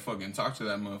never going to fucking talk to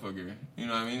that motherfucker. You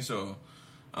know what I mean? So,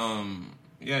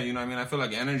 yeah, you know what I mean? I feel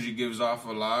like energy gives off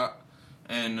a lot.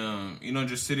 And, you know,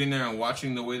 just sitting there and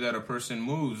watching the way that a person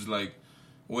moves, like,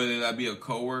 whether that be a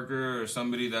coworker or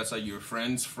somebody that's like your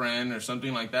friend's friend or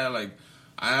something like that. Like,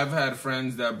 I've had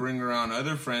friends that bring around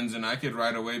other friends and I could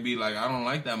right away be like, I don't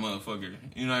like that motherfucker.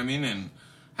 You know what I mean? And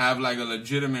have like a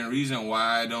legitimate reason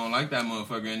why I don't like that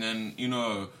motherfucker. And then, you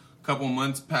know, couple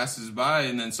months passes by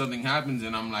and then something happens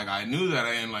and I'm like, I knew that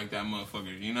I didn't like that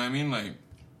motherfucker. You know what I mean? Like,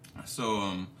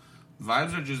 so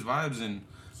vibes are just vibes, and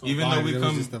so even though we come,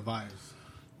 was just the vibes.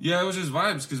 Yeah, it was just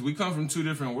vibes because we come from two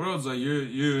different worlds. Like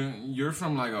you're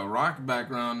from like a rock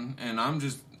background, and I'm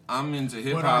into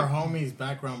hip hop. But our homies'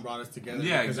 background brought us together.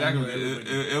 Yeah, exactly.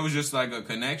 It was just like a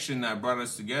connection that brought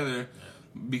us together.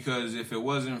 Because if it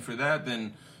wasn't for that,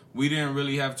 then we didn't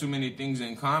really have too many things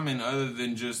in common other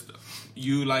than just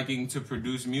you liking to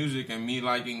produce music and me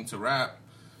liking to rap,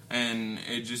 and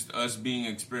it just us being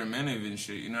experimentative and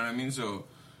shit, you know what I mean? So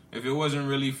if it wasn't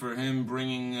really for him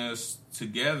bringing us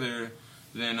together,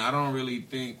 then I don't really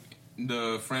think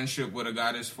the friendship would have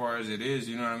got as far as it is,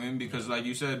 you know what I mean? Because like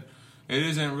you said, it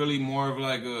isn't really more of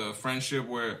like a friendship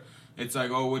where it's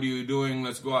like, oh, what are you doing?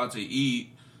 Let's go out to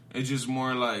eat. It's just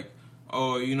more like,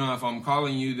 oh, you know, if I'm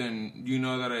calling you, then you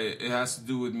know that it has to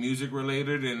do with music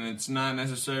related, and it's not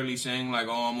necessarily saying like,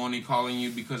 oh, I'm only calling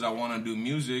you because I want to do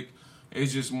music.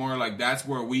 It's just more like that's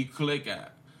where we click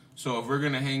at. So if we're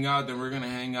going to hang out, then we're going to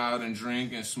hang out and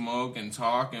drink and smoke and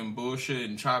talk and bullshit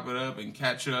and chop it up and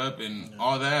catch up and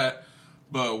all that,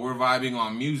 but we're vibing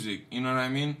on music, you know what I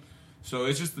mean? So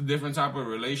it's just a different type of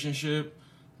relationship,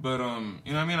 but, you know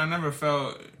what I mean? I never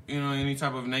felt, you know, any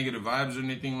type of negative vibes or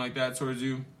anything like that towards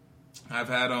you. I've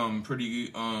had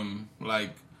pretty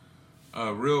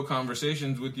real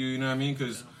conversations with you, you know what I mean?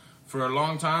 Because for a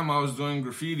long time I was doing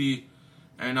graffiti,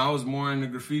 and I was more into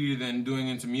graffiti than doing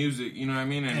into music, you know what I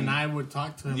mean? And I would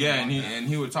talk to him. Yeah, and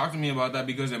he would talk to me about that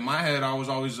because in my head I was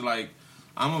always like,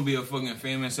 I'm gonna be a fucking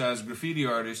famous ass graffiti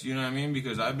artist, you know what I mean?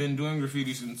 Because I've been doing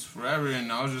graffiti since forever,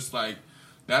 and I was just like,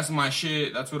 that's my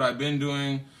shit. That's what I've been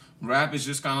doing. Rap is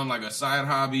just kind of like a side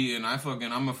hobby, and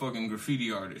I'm a fucking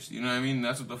graffiti artist. You know what I mean?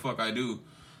 That's what the fuck I do.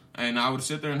 And I would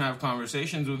sit there and have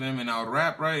conversations with him, and I would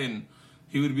rap, right? And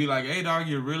he would be like, hey, dog,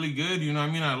 you're really good. You know what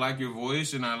I mean? I like your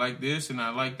voice, and I like this, and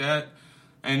I like that.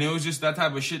 And it was just that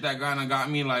type of shit that kind of got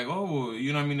me like, oh,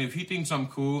 you know what I mean? If he thinks I'm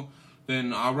cool,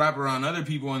 then I'll rap around other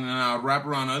people, and then I'll rap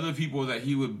around other people that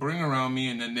he would bring around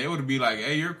me, and then they would be like,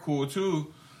 hey, you're cool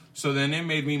too. So then it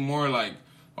made me more like,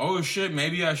 oh shit,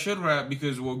 maybe I should rap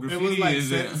because graffiti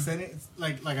is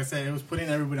like I said, it was putting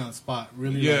everybody on the spot,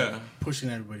 really like pushing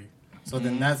everybody. So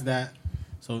then that's that.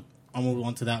 So I'll move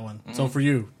on to that one. So for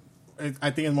you, I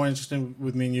think it's more interesting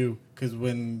with me and you because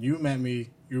when you met me,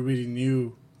 you really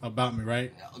knew about me,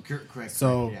 right? Correct.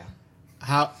 So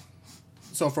yeah.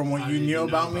 So from what you knew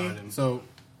about me, so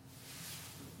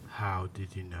how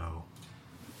did you know?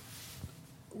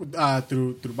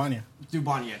 Through Banya. Through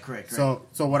Banya, correct. So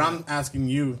what I'm asking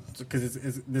you, because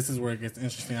this is where it gets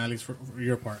interesting, at least for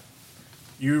your part.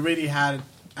 You already had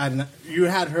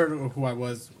heard who I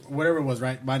was, whatever it was,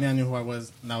 right? Banya knew who I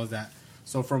was, and that was that.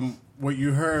 So from what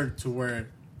you heard to where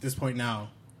this point now,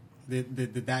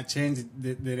 did that change?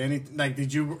 Did any like do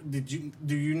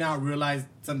you now realize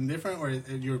something different, or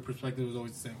your perspective was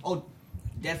always the same? Oh,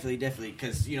 definitely.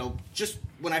 Because just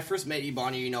when I first met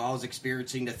Ebony, I was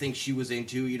experiencing the things she was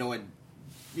into, and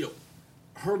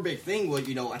her big thing was,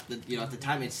 at the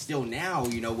time and still now,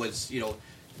 was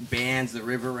bands, the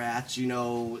River Rats,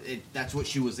 that's what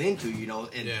she was into,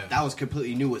 and that was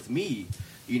completely new with me,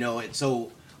 and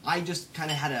so I just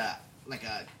kind of had a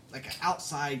an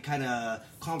outside kind of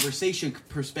conversation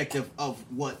perspective of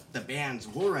what the bands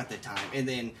were at the time, and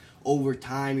then over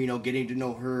time, getting to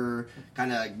know her,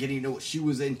 kind of getting to know what she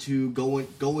was into,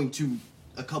 going to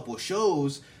a couple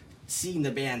shows, seeing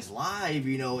the bands live,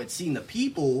 and seeing the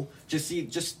people, just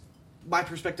my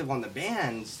perspective on the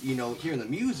bands, you know, hearing the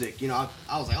music, you know,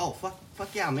 I was like, oh fuck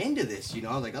yeah, I'm into this, you know.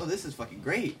 I was like, oh, this is fucking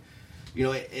great, you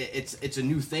know. It's a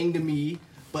new thing to me,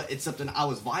 but it's something I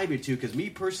was vibing to, because me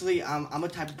personally, I'm a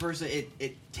type of person.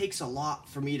 It takes a lot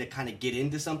for me to kind of get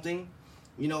into something,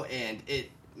 you know, and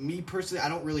me personally, I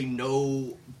don't really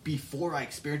know before I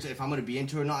experience it if I'm gonna be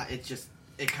into it or not.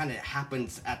 It kind of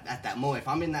happens at that moment. If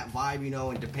I'm in that vibe, you know,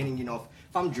 and depending, you know,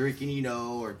 if I'm drinking, you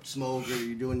know, or smoke, or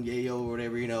you're doing yayo or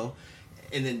whatever, you know,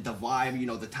 and then the vibe, you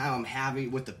know, the time I'm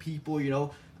having with the people, you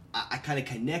know, I kind of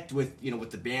connect with, you know, with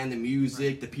the band, the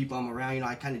music, the people I'm around, you know,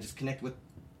 I kind of just connect with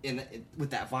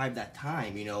that vibe, that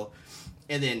time, you know.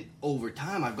 And then over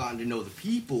time, I've gotten to know the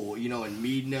people, you know, and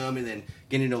meeting them, and then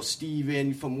getting to know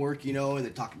Steven from work, you know, and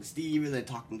then talking to Steven, and then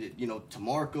talking to, you know, to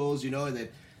Marcos, you know, and then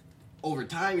over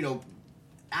time, you know,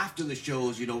 after the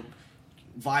shows, you know,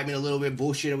 vibing a little bit,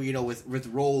 bullshitting, you know, with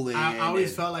Roland. I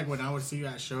always felt like when I would see you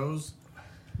at shows,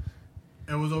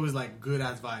 it was always like good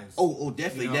ass vibes. Oh,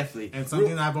 definitely, you know? definitely. And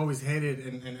something that I've always hated,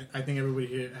 and I think everybody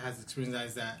here has experienced that,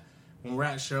 is that when we're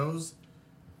at shows,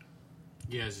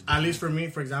 yes, at least for me,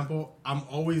 for example, I'm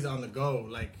always on the go.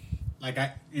 Like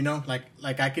I, you know,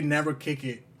 like I can never kick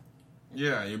it.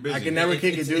 Yeah, you're busy. I can never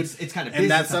kick it, dude. It's kind of, and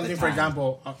that's something. For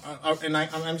example, and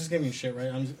I'm just giving you shit,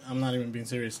 right? I'm not even being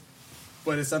serious,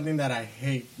 but it's something that I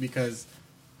hate because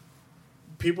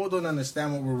people don't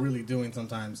understand what we're really doing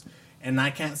sometimes, and I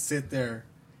can't sit there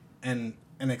and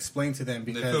explain to them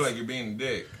because they feel like you're being a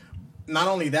dick. Not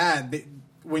only that,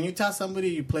 when you tell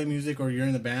somebody you play music or you're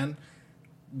in the band,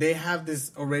 they have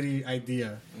this already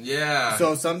idea. Yeah.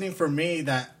 So something for me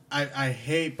that I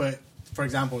hate, but for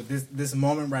example, this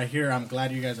moment right here, I'm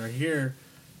glad you guys are here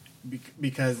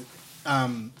because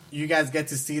you guys get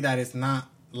to see that it's not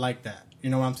like that. You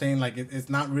know what I'm saying? Like it's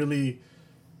not really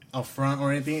a front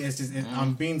or anything. It's just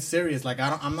I'm being serious. Like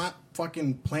I'm not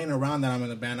fucking playing around that I'm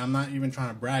in a band. I'm not even trying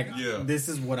to brag. Yeah. This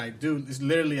is what I do. It's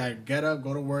literally I get up,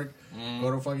 go to work, go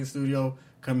to a fucking studio,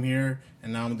 come here,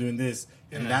 and now I'm doing this.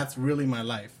 And that's really my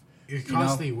life. You're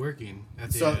constantly working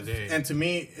at the end of the day. And to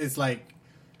me, it's like,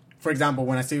 for example,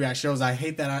 when I see you at shows, I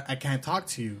hate that I can't talk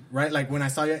to you, right? Like when I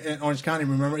saw you in Orange County,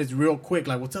 remember, it's real quick.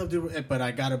 Like, what's up, dude? But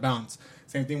I gotta bounce.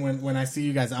 Same thing when I see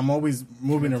you guys. I'm always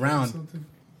moving around. Something?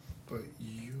 But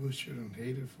you shouldn't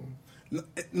hate it for.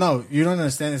 No, you don't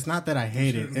understand. It's not that I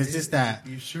hate it. It's just that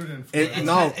you shouldn't. At the end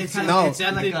of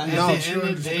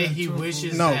the day, he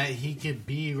wishes that he could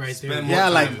be right there. Yeah,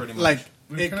 like.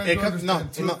 It's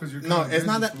not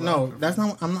that. No, that's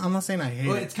not. I'm not saying I hate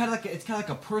it. It's kind of like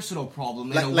a personal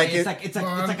problem. It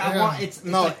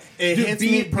hits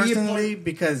me personally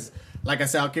because, like I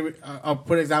said, I'll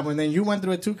put an example, and then you went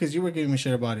through it too because you were giving me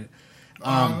shit about it.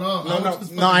 No,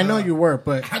 I know you were,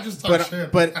 but I just talk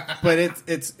shit. But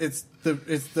it's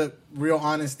the real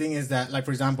honest thing is that, like,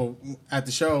 for example, at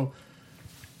the show,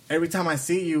 every time I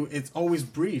see you, it's always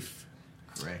brief.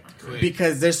 Correct.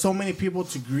 Because there's so many people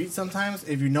to greet sometimes.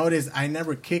 If you notice, I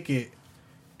never kick it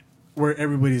where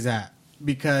everybody's at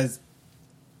because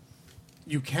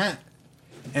you can't.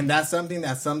 And that's something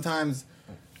that sometimes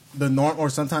the norm or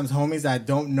sometimes homies that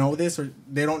don't know this or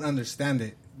they don't understand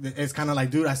it. It's kind of like,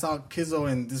 dude, I saw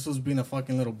Kizzo and this was being a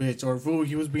fucking little bitch. Or, fool,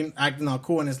 he was acting all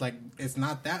cool. And it's like, it's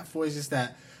not that, fool. It's just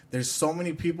that there's so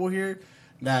many people here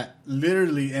that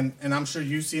literally, and I'm sure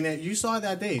you've seen it. You saw it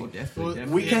that day. Oh, definitely.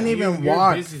 We can't even you're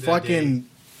walk busy that fucking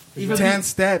 10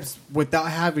 steps without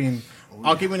having...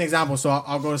 I'll give you an example. So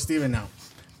I'll go to Steven now.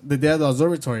 The day of the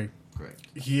observatory. Correct.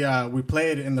 We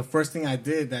played, and the first thing I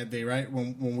did that day, right,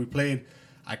 when we played,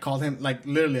 I called him, like,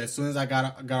 literally, as soon as I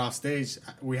got off stage,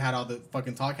 we had all the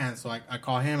fucking talk hands, so I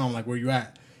call him, I'm like, where you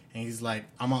at? And he's like,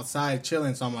 I'm outside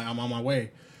chilling, so I'm like, I'm on my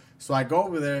way. So I go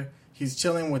over there, he's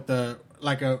chilling with a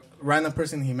random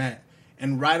person he met.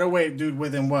 And right away, dude,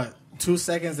 within 2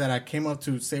 seconds that I came up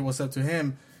to say what's up to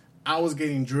him, I was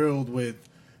getting drilled with,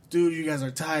 dude, you guys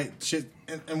are tight, shit.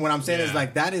 And what I'm saying is,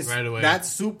 like, that is, right that's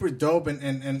super dope,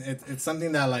 and it's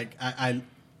something that, like,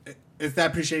 it's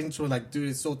that appreciation to, like, dude,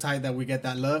 it's so tight that we get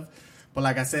that love. But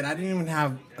like I said, I didn't even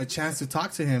have a chance to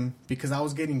talk to him because I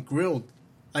was getting grilled.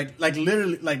 Like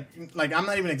literally, like I'm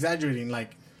not even exaggerating,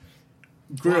 like,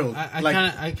 grilled. Well,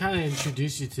 I kind of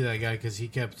introduced you to that guy because he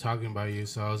kept talking about you.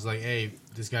 So I was like, hey,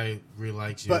 this guy really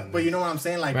likes you. But you know what I'm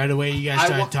saying? Like, right away, you guys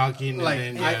started talking. Like,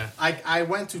 and then, I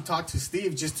went to talk to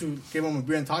Steve just to give him a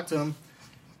beer and talk to him.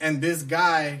 And this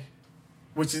guy,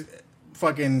 which is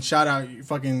fucking shout out,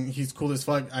 fucking, he's cool as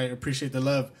fuck. I appreciate the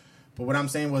love. But what I'm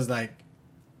saying was, like,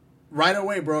 right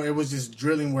away, bro, it was just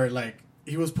drilling where, like,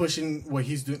 he was pushing what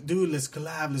he's doing. Dude, let's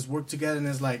collab, let's work together. And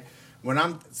it's like, when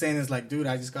I'm saying is like, dude,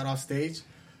 I just got off stage.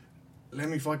 Let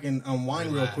me fucking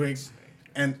unwind real quick.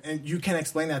 And you can't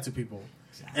explain that to people.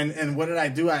 And what did I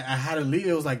do? I had to leave.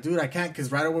 It was like, dude, I can't,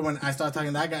 because right away when I started talking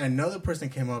to that guy, another person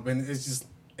came up, and it's just,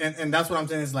 and that's what I'm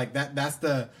saying is like that's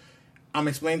the, I'm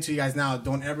explaining to you guys now.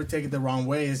 Don't ever take it the wrong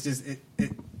way. It's just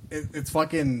it's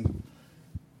fucking,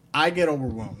 I get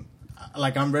overwhelmed.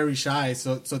 Like, I'm very shy,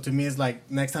 so to me it's like,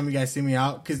 next time you guys see me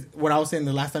out, because what I was saying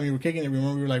the last time you were kicking it,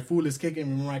 remember you were like, fool, let's kick it.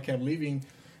 Remember I kept leaving,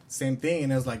 same thing,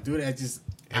 and I was like, dude,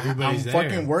 I'm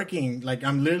fucking working. Like,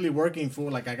 I'm literally working,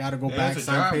 fool. Like, I gotta go back,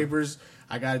 sign papers.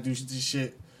 I gotta do this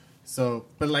shit. So,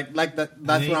 but like that's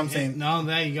what I'm saying. Not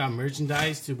only that, you got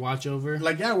merchandise to watch over.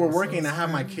 Like, yeah, we're working. I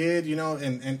have my kid, you know,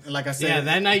 and like I said, yeah,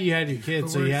 that night you had your kid,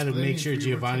 so you had to make sure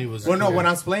Giovanni was. Well, no, what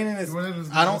I'm explaining is,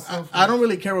 I don't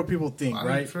really care what people think,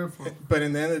 right? But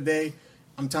in the end of the day,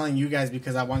 I'm telling you guys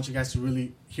because I want you guys to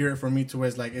really hear it from me, to where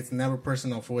it's like, it's never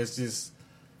personal, for it's just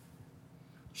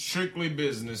strictly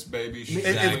business, baby.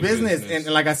 It's business, and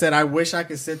like I said, I wish I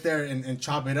could sit there and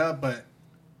chop it up, but.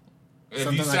 If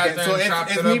you sat there and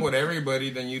chopped it up with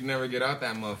everybody, then you'd never get out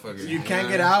that motherfucker. You can't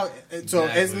get out. So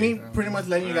it's me pretty much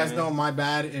letting you guys know, my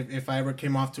bad if I ever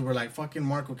came off to where like fucking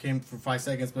Marco came for 5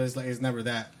 seconds, but it's like, it's never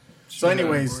that. So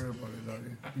anyways,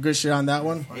 good shit on that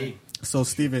one. Hey. So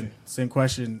Steven, same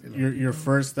question. Your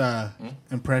first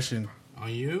impression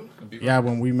on you? Yeah,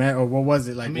 when we met, or what was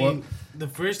it like? I mean, the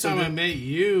first time I met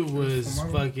you was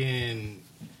fucking.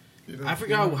 I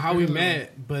forgot how we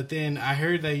met, but then I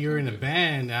heard that you were in a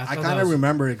band. I kind of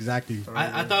remember exactly.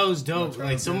 I thought it was dope.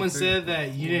 Like, someone said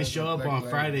that you didn't show up on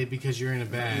Friday because you're in a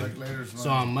band. So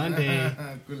on Monday,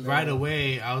 right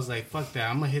away, I was like, fuck that.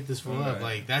 I'm going to hit this fool up.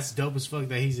 Like, that's dope as fuck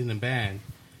that he's in a band.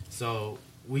 So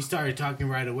we started talking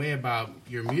right away about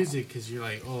your music, because you're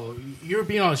like, oh, you were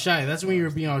being all shy. That's when you were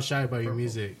being all shy about your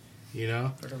music, you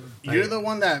know? Like, you're the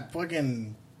one that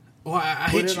fucking... Well, I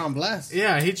put it on blast.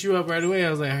 Yeah, I hit you up right away. I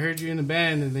was like, I heard you in the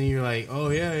band, and then you're like, oh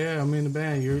yeah, I'm in the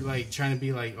band. You're like trying to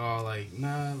be like, oh, like,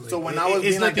 nah. Like, so when I was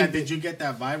being like that, did you get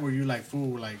that vibe where you like,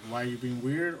 fool, like, why are you being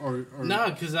weird? Or no,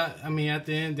 because I mean, at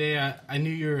the end of the day, I knew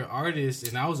you were an artist,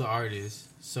 and I was an artist,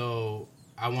 so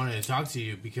I wanted to talk to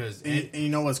you because. And you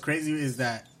know what's crazy is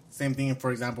that same thing.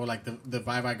 For example, like the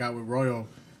vibe I got with Royal,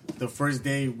 the first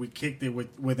day we kicked it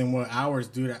within what hours,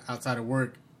 dude, outside of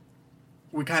work.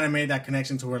 We kind of made that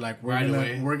connection to where like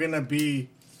we're gonna be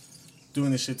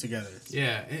doing this shit together.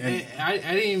 Yeah, and I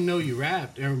didn't even know you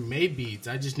rapped or made beats.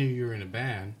 I just knew you were in a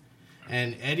band,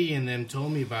 and Eddie and them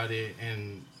told me about it.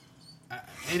 And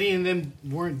Eddie and them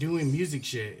weren't doing music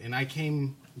shit, and I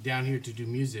came down here to do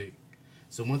music.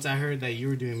 So once I heard that you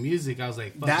were doing music, I was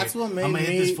like, fuck that's it. What made I'm gonna me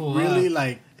hit this fool really up.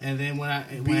 Like. And then when I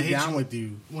hit down you, with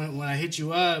you, when I hit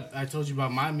you up, I told you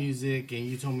about my music, and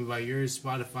you told me about yours.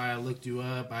 Spotify, I looked you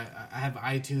up. I have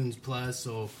iTunes Plus,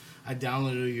 so I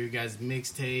downloaded your guys'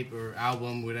 mixtape or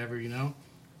album, whatever, you know.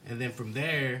 And then from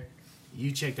there,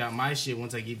 you checked out my shit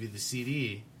once I gave you the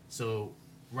CD. So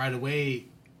right away,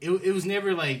 it was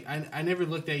never like I never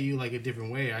looked at you like a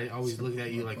different way. I always looked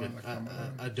at you like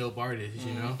a dope artist,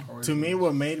 you know. To me,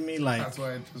 what made me like that's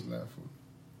why I just laugh.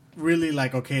 Really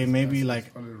like, okay, maybe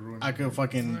like I could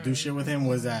fucking do shit with him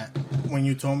was that when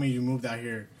you told me you moved out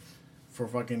here for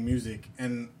fucking music,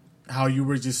 and how you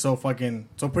were just so fucking,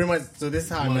 so pretty much, so this is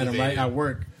how I met him, right? At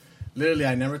work. Literally,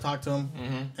 I never talked to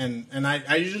him, and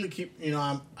I usually keep, you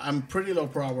know, I'm pretty low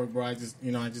pro at work, bro. I just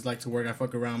like to work. I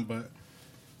fuck around, but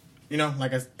you know,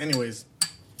 like anyways,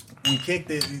 we kicked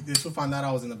it. This fool found out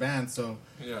I was in the band, so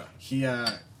yeah, he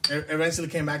eventually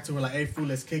came back to her like, hey fool,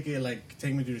 let's kick it, like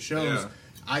take me to the shows. Yeah.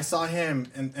 I saw him,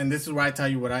 and this is where I tell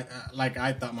you what I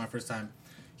thought my first time.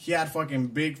 He had fucking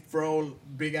big fro,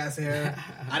 big ass hair.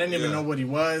 I didn't even know what he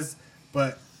was,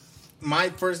 but my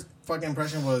first fucking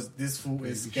impression was this fool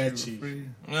is sketchy.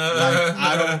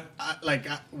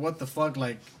 What the fuck,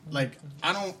 like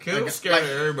I don't. Kid was scared of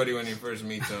everybody when he first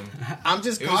meets him. I'm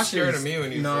just cautious. He was scared of me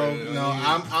when he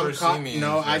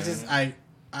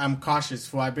I'm cautious.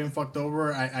 Fool, I've been fucked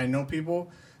over. I know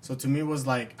people. So to me, it was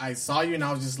like, I saw you and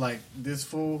I was just like, this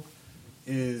fool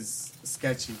is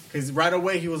sketchy. Because right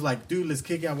away, he was like, dude, let's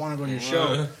kick it. I want to go to your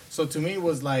show. So to me, it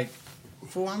was like,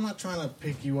 fool, I'm not trying to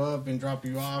pick you up and drop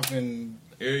you off. And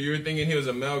you were thinking he was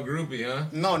a male groupie, huh?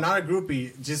 No, not a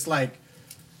groupie. Just like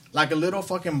a little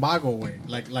fucking boggle way.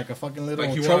 Like a fucking little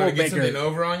troublemaker. Like he wanted to get something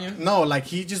over on you? No, like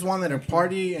he just wanted to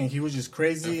party and he was just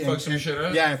crazy. And fuck some shit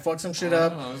up? Yeah, and fuck some shit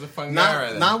up. He was a fun guy right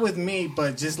there. Not with me,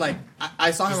 but just like,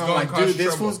 I saw him, I'm like, dude,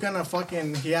 this fool's gonna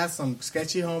fucking, he has some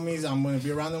sketchy homies. I'm gonna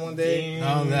be around them one day.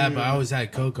 Not that, but I always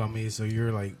had coke on me, so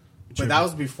you're like... But that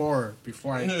was before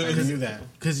I knew that.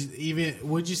 Because even,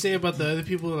 what'd you say about the other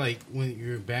people, like, when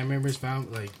your band members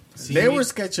found, like... They were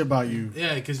sketchy about you.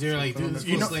 Yeah, because they're like, dude, this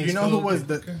you know who was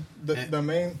the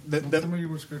main... Tell me you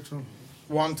were scared too.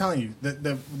 Well, I'm telling you,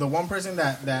 the one person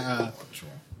that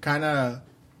kind of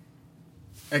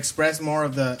expressed more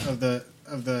of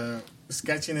the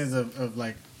sketchiness of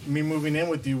like me moving in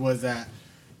with you was that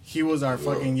he was our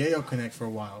fucking Yayo Connect for a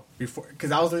while before,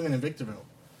 because I was living in Victorville,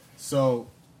 so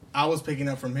I was picking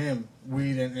up from him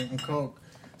weed and coke.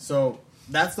 So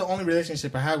that's the only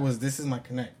relationship I had, was this is my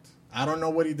connect. I don't know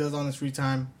what he does on his free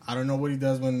time. I don't know what he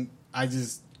does when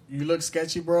you look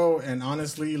sketchy, bro. And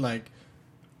honestly, like,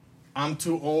 I'm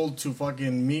too old to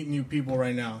fucking meet new people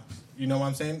right now. You know what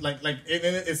I'm saying? Like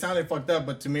it sounded fucked up,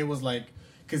 but to me it was like,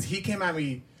 because he came at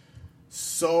me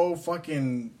so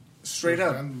fucking straight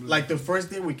up. Like the first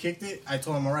day we kicked it, I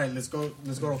told him, all right, let's go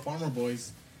to Farmer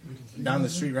Boys down the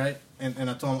street, right? And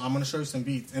I told him, I'm gonna show you some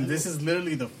beats. And this is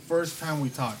literally the first time we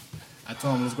talked. I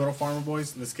told him, let's go to Farmer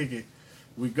Boys, let's kick it.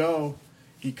 We go,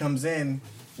 he comes in,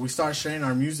 we start sharing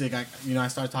our music. I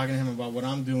start talking to him about what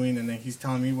I'm doing, and then he's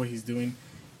telling me what he's doing.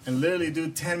 And literally,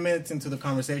 dude, 10 minutes into the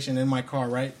conversation in my car,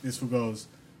 right, this fool goes,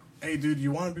 hey, dude,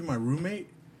 you want to be my roommate?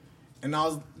 And I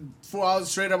was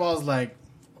straight up, I was like,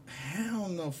 hell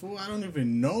no, fool, I don't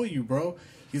even know you, bro.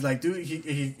 He's like, dude,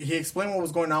 he explained what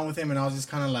was going on with him, and I was just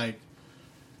kind of like,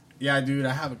 yeah, dude,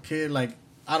 I have a kid, like,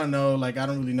 I don't know, like, I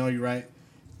don't really know you, right?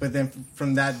 But then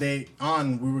from that day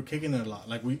on, we were kicking it a lot.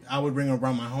 Like, I would bring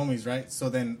around my homies, right? So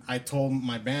then I told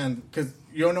my band, because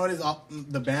you'll notice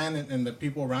the band and the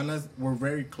people around us, we're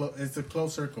very close. It's a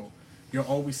close circle. You'll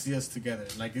always see us together.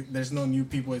 Like, there's no new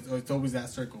people. It's always that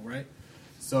circle, right?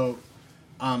 So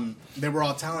they were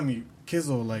all telling me,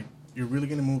 Kizzle, like, you're really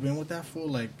going to move in with that fool?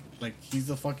 Like he's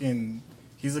a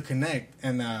connect.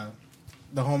 And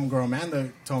the homegirl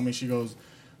Amanda told me, she goes,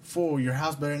 fool, your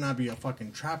house better not be a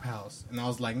fucking trap house. And I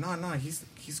was like, no, he's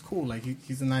cool. Like,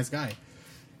 he's a nice guy.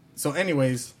 So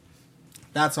anyways,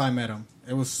 that's how I met him.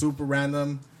 It was super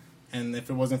random, and if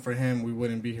it wasn't for him, we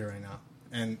wouldn't be here right now.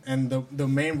 And the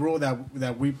main rule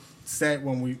that we set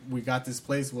when we got this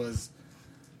place was,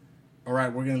 all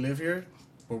right, we're going to live here,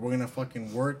 but we're going to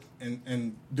fucking work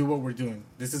and do what we're doing.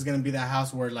 This is going to be that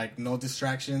house where, like, no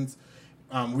distractions.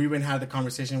 We even had the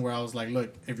conversation where I was like,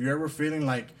 look, if you're ever feeling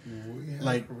like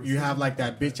you have like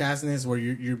that bitch assness where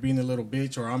you're being a little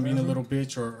bitch, or I'm being a little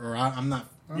bitch, or I'm not,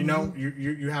 you know,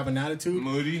 you have an attitude.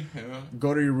 Moody. Yeah.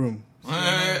 Go to your room.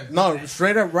 No,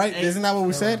 straight up, right? Isn't that what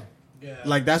we said? Yeah.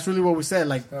 Like, that's really what we said.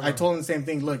 Like, I told him the same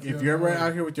thing. Look, if you're ever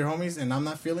out here with your homies and I'm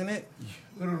not feeling it,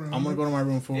 I'm gonna go to my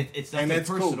room, fool. It's and it's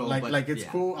personal, cool. Like it's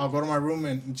cool. I'll go to my room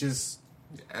and just.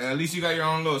 At least you got your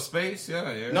own little space.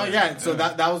 Yeah. No, yeah. So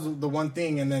that was the one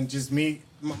thing, and then just me.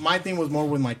 My thing was more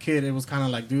with my kid. It was kind of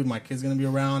like, dude, my kid's gonna be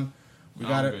around. We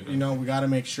gotta, we gotta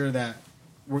make sure that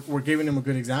we're giving him a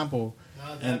good example.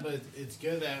 But it's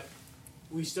good that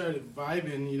we started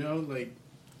vibing. You know, like.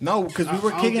 No, because we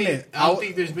were kicking it. I don't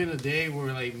think there's been a day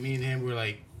where, like, me and him were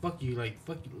like, fuck you, like,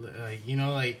 you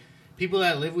know, like, people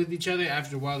that live with each other,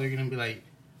 after a while, they're gonna be like,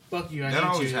 fuck you, I that hate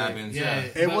always you. happens.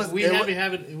 Like, Yeah. We haven't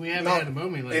had a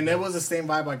moment like and that. it was the same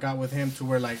vibe I got with him, to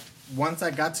where, like, once I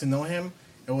got to know him,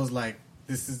 it was like,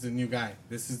 this is the new guy.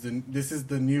 This is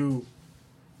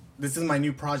my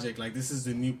new project. Like, this is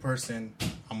the new person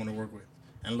I'm gonna work with.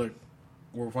 And look,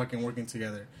 we're fucking working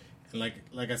together. And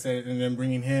like I said, and then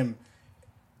bringing him.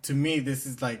 To me, this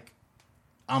is like,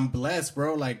 I'm blessed,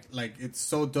 bro. Like it's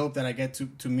so dope that I get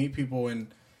to meet people and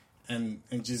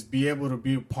just be able to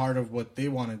be a part of what they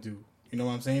want to do. You know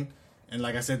what I'm saying? And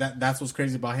like I said, that's what's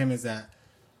crazy about him, is that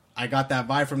I got that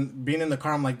vibe from being in the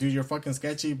car. I'm like, dude, you're fucking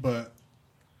sketchy, but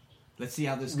let's see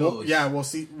how this goes. We'll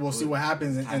see what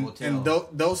happens. And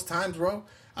those times, bro,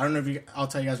 I don't know if I'll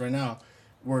tell you guys right now,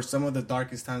 were some of the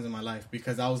darkest times in my life,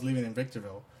 because I was living in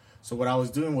Victorville. So what I was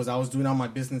doing was I was doing all my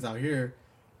business out here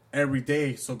every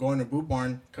day. So going to Boot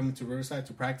Barn, coming to Riverside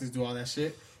to practice, do all that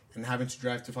shit, and having to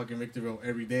drive to fucking Victorville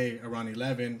every day around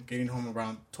 11, getting home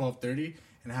around 12:30,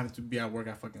 and having to be at work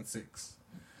at fucking 6.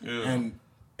 Yeah.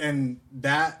 And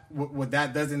that, what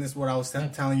that does, and this is what I was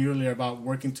telling you earlier about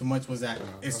working too much, was that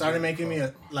it started making me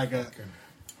a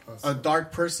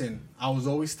dark person. I was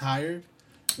always tired.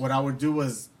 What I would do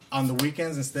was, on the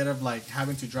weekends, instead of like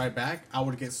having to drive back, I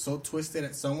would get so twisted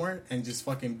at somewhere and just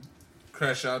fucking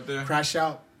crash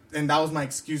out. And that was my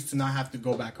excuse to not have to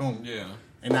go back home. Yeah.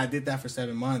 And I did that for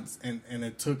 7 months, and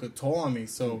it took a toll on me.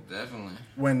 So definitely,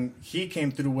 when he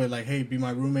came through with like, hey, be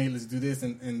my roommate, let's do this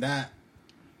and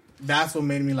that's what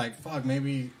made me like, fuck,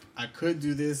 maybe I could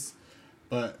do this,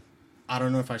 but I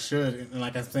don't know if I should. And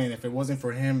like I'm saying, if it wasn't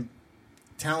for him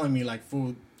telling me, like,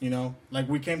 fool, you know, like,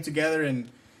 we came together, and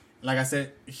like I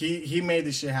said, he made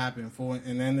this shit happen, fool. And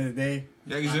at the end of the day,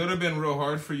 yeah, because it would have been real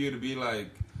hard for you to be like,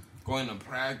 going to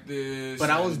practice. But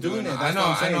I was doing it. That's I know,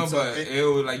 what I'm saying. So but it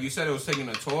was like you said, it was taking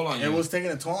a toll on you. It was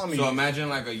taking a toll on me. So imagine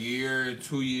like a year,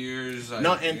 2 years. Like,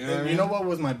 no, and you know what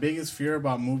was my biggest fear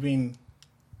about moving,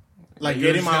 like You're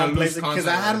getting just my gonna own place, lose because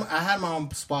contact, I had my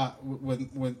own spot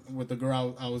with the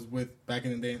girl I was with back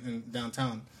in the day in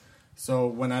downtown. So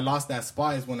when I lost that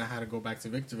spot is when I had to go back to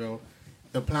Victorville.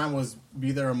 The plan was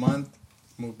be there a month,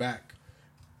 move back.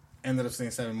 Ended up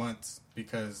staying 7 months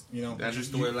because that's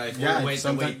just the way life yeah, works.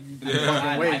 sometimes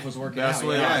Life was working That's out. the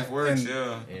way Yeah. life works. And-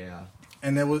 Yeah. Yeah.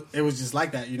 and it was just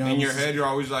like that, In it your was head, you're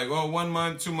always like, oh, 1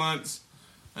 month, 2 months,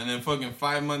 and then fucking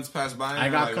 5 months pass by. And I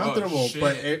you're got like, comfortable, oh, shit.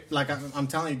 but it, like I'm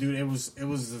telling you, dude, it was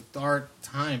a dark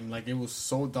time. Like it was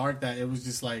so dark that it was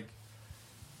just like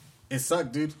it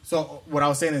sucked, dude. So what I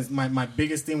was saying is my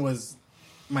biggest thing was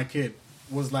my kid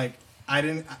was like I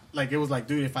didn't like it was like,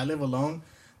 dude, if I live alone,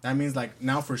 that means like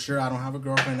now for sure I don't have a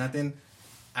girlfriend, nothing.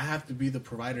 I have to be the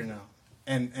provider now,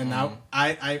 and now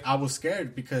I was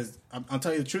scared because I'll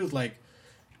tell you the truth, like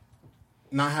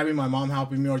not having my mom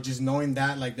helping me or just knowing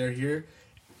that like they're here.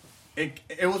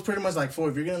 It was pretty much like, if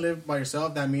you're gonna live by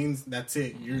yourself, that means that's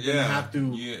it. You're gonna have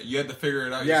to. You have to figure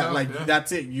it out. Yeah, yourself. like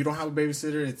that's it. You don't have a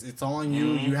babysitter. It's all on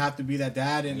you. You have to be that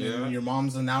dad, and your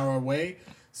mom's an hour away.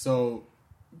 So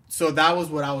that was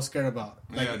what I was scared about.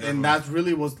 Like, and that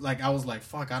really was like I was like,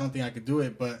 fuck, I don't think I could do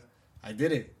it, but I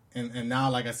did it. And now,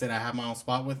 like I said, I have my own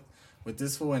spot with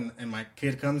this fool, and my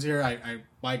kid comes here. I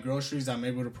buy groceries. I'm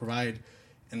able to provide,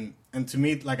 and to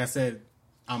me, like I said,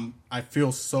 I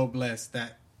feel so blessed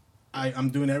that I'm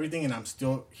doing everything, and I'm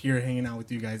still here hanging out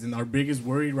with you guys. And our biggest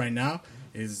worry right now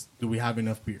is, do we have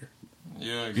enough beer?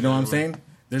 Yeah, exactly. You know what I'm saying?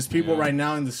 There's people right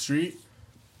now in the street,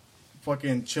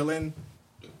 fucking chilling.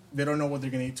 They don't know what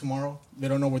they're gonna eat tomorrow. They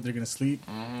don't know where they're gonna sleep.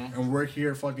 And we're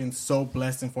here, fucking so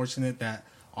blessed and fortunate that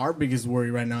our biggest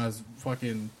worry right now is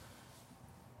fucking,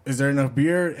 is there enough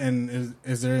beer and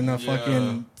is there enough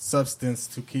fucking substance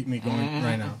to keep me going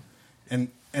right now?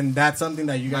 And that's something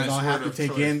that you guys all have to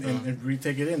take in and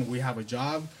retake it in. We have a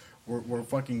job. We're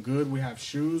fucking good. We have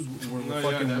shoes. We're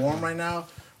fucking warm right now.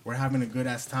 We're having a good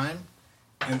ass time.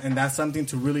 And that's something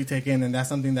to really take in. And that's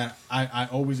something that I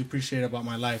always appreciate about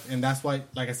my life. And that's why,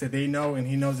 like I said, they know and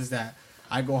he knows is that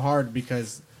I go hard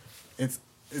because it's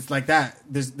like that.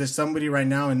 There's somebody right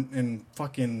now in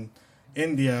fucking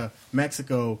India,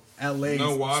 Mexico, LA,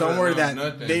 somewhere that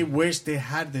nothing. they wish they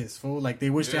had this, fool. Like they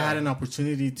wish they had an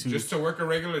opportunity to just to work a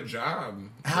regular job,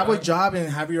 have a job and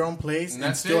have your own place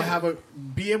and still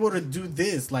it. be able to do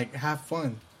this, like have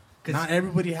fun. Not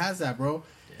everybody has that, bro,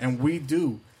 and we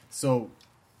do. So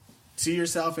see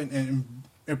yourself and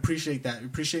appreciate that,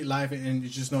 appreciate life, and you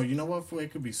just know, you know what, fool,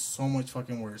 it could be so much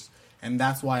fucking worse, and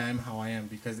that's why I'm how I am.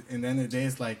 Because in the end of the day,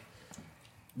 it's like,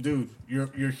 dude, you're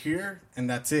here and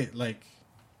that's it. Like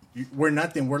we're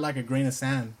nothing. We're like a grain of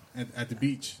sand at the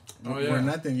beach. We're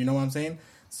nothing. You know what I'm saying?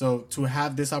 So to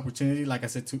have this opportunity, like I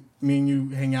said, to me and you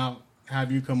hang out,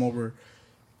 have you come over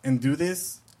and do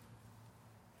this,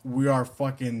 we are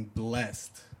fucking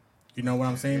blessed. You know what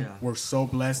I'm saying? Yeah. We're so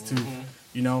blessed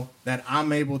to, that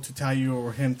I'm able to tell you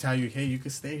or him tell you, hey, you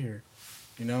could stay here.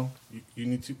 You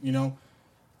need to,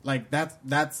 like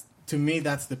that's to me,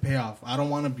 that's the payoff. I don't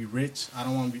want to be rich. I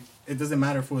don't want to be. It doesn't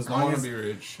matter for as long I want as to be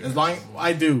rich. as long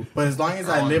I do, but as long as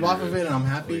I live off of it and I'm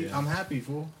happy, yeah. I'm happy,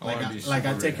 fool. I wanna be I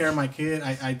super take care of my kid.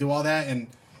 I do all that,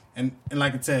 and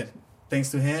like I said,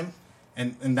 thanks to him,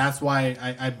 and that's why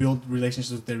I build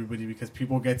relationships with everybody, because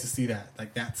people get to see that,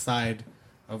 like that side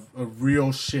of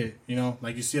real shit.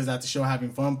 Like you see us at the show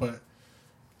having fun, but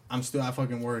I'm still at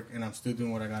fucking work and I'm still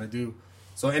doing what I gotta do.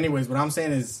 So, anyways, what I'm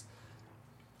saying is,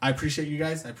 I appreciate you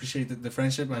guys. I appreciate the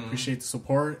friendship. I appreciate the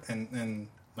support, and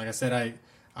like I said, I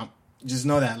just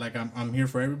know that like I'm here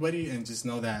for everybody, and just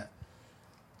know that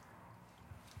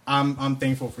I'm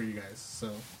thankful for you guys. So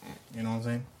you know what I'm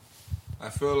saying. I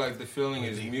feel like the feeling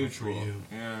is mutual. you.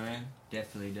 You know what I mean?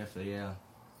 Definitely, yeah.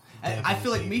 I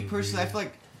feel like me personally, I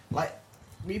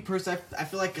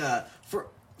feel like for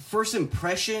first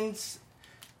impressions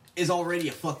is already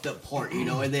a fucked up part, and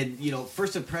then,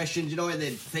 first impressions, and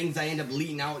then things I end up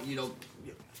leading out,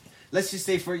 let's just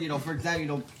say for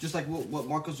example, just like what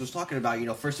Marcos was talking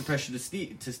about, first impression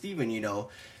to Steven,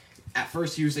 at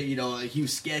first he was he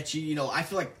was sketchy, I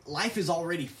feel like life is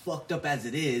already fucked up as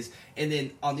it is, and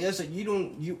then on the other side,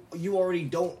 you already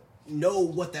don't know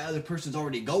what the other person's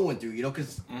already going through,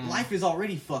 because life is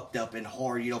already fucked up and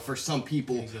hard, for some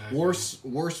people. Exactly.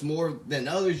 Worse more than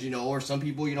others, or some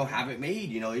people, have it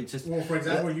made, it's just... Well, for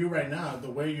example, you right now,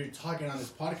 the way you're talking on this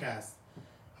podcast,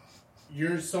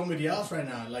 you're somebody else right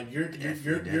now. Like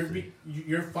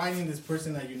you're finding this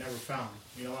person that you never found.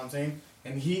 You know what I'm saying?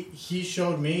 And he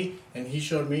showed me, and he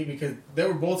showed me, because they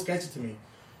were both sketchy to me.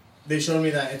 They showed me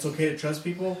that it's okay to trust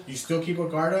people. You still keep a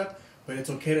guard up, but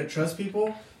it's okay to trust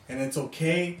people, and it's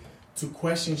okay to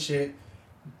question shit.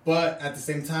 But at the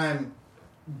same time,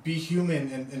 be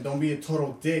human and don't be a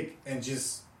total dick, and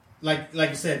just like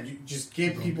you said, you just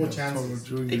give people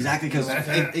chances. Exactly,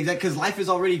 because life is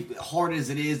already hard as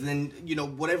it is. Then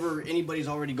whatever anybody's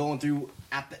already going through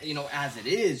as it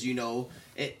is,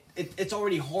 it's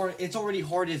already hard. It's already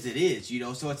hard as it is,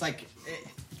 So it's like.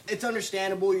 It's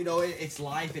understandable, it's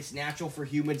life. It's natural for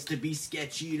humans to be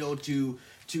sketchy, to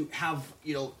have,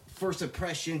 first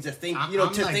impressions, to think,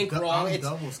 think wrong.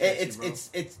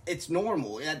 It's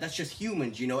normal. Yeah, that's just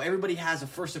humans, Everybody has a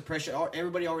first impression.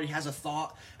 Everybody already has a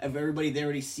thought of everybody they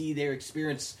already see their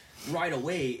experience right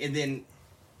away, and then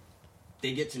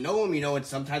they get to know them, and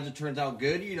sometimes it turns out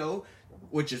good,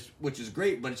 which is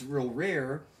great, but it's real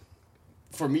rare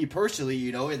for me personally,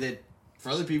 and then. For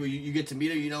other people, you get to meet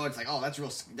them, it's like, oh, that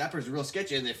person's real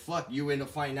sketchy, and then you end up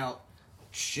finding out,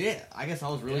 shit, I guess I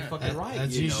was really fucking right.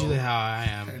 That's usually how I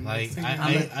am. Like,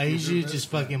 I usually just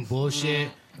fucking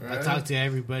bullshit. Right. I talk to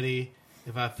everybody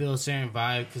if I feel a certain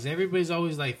vibe, because everybody's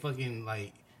always like fucking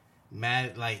like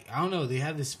mad. Like, I don't know, they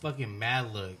have this fucking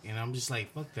mad look, and I'm just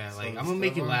like, fuck that. Like, I'm gonna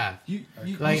make you laugh.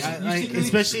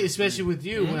 Especially with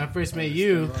you. When I first met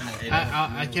you,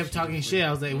 I kept talking shit.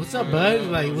 I was like, what's up, bud?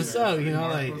 Like, what's up?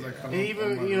 Like, and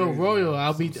even Royal,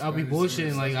 I'll be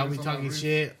bullshitting. Like, I'll be talking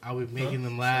shit. I'll be making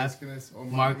them laugh.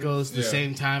 Marcos, the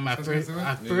same time I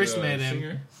first met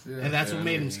him, and that's what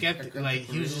made him skeptical. Like,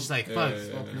 he was just like, fuck,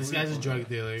 this guy's a drug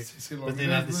dealer. But then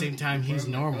at the same time, he's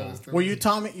normal. Well, you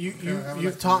taught me.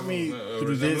 You've taught me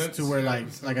through this to where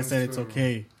like I said, it's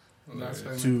okay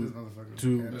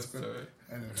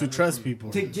to trust people,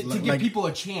 to give people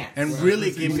a chance, and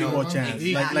really give people a chance.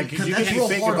 Like you can be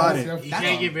fake about it. You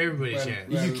can't give everybody a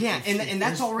chance. You can't, and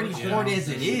that's already hard as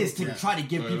it is to try to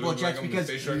give people a chance,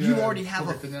 because you already have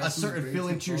a certain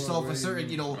feeling to yourself, a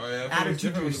certain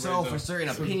attitude to yourself, a certain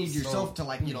opinion to yourself. To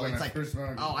like it's like,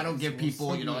 oh, I don't give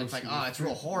people it's like, oh, it's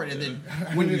real hard. And then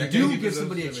when you do give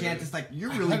somebody a chance, it's like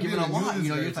you're really giving a lot.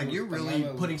 It's like you're really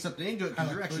putting something into it,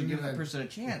 because you're actually giving that person a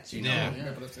chance.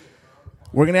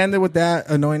 We're going to end it with that.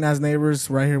 Annoying Ass Neighbors.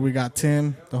 Right here we got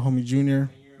Tim, the homie Junior,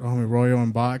 the homie Royal,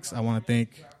 and Box. I want to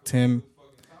thank Tim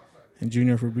and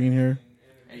Junior for being here.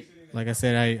 Like I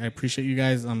said, I appreciate you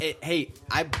guys. Hey,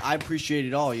 I appreciate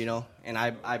it all, and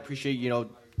I appreciate, you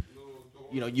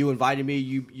invited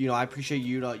me. I appreciate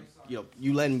you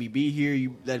letting me be here.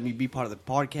 You letting me be part of the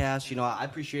podcast. I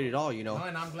appreciate it all, No,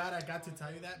 and I'm glad I got to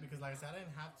tell you that, because like I said, I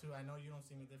didn't have to. I know you don't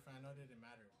see me different. I know it didn't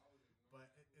matter.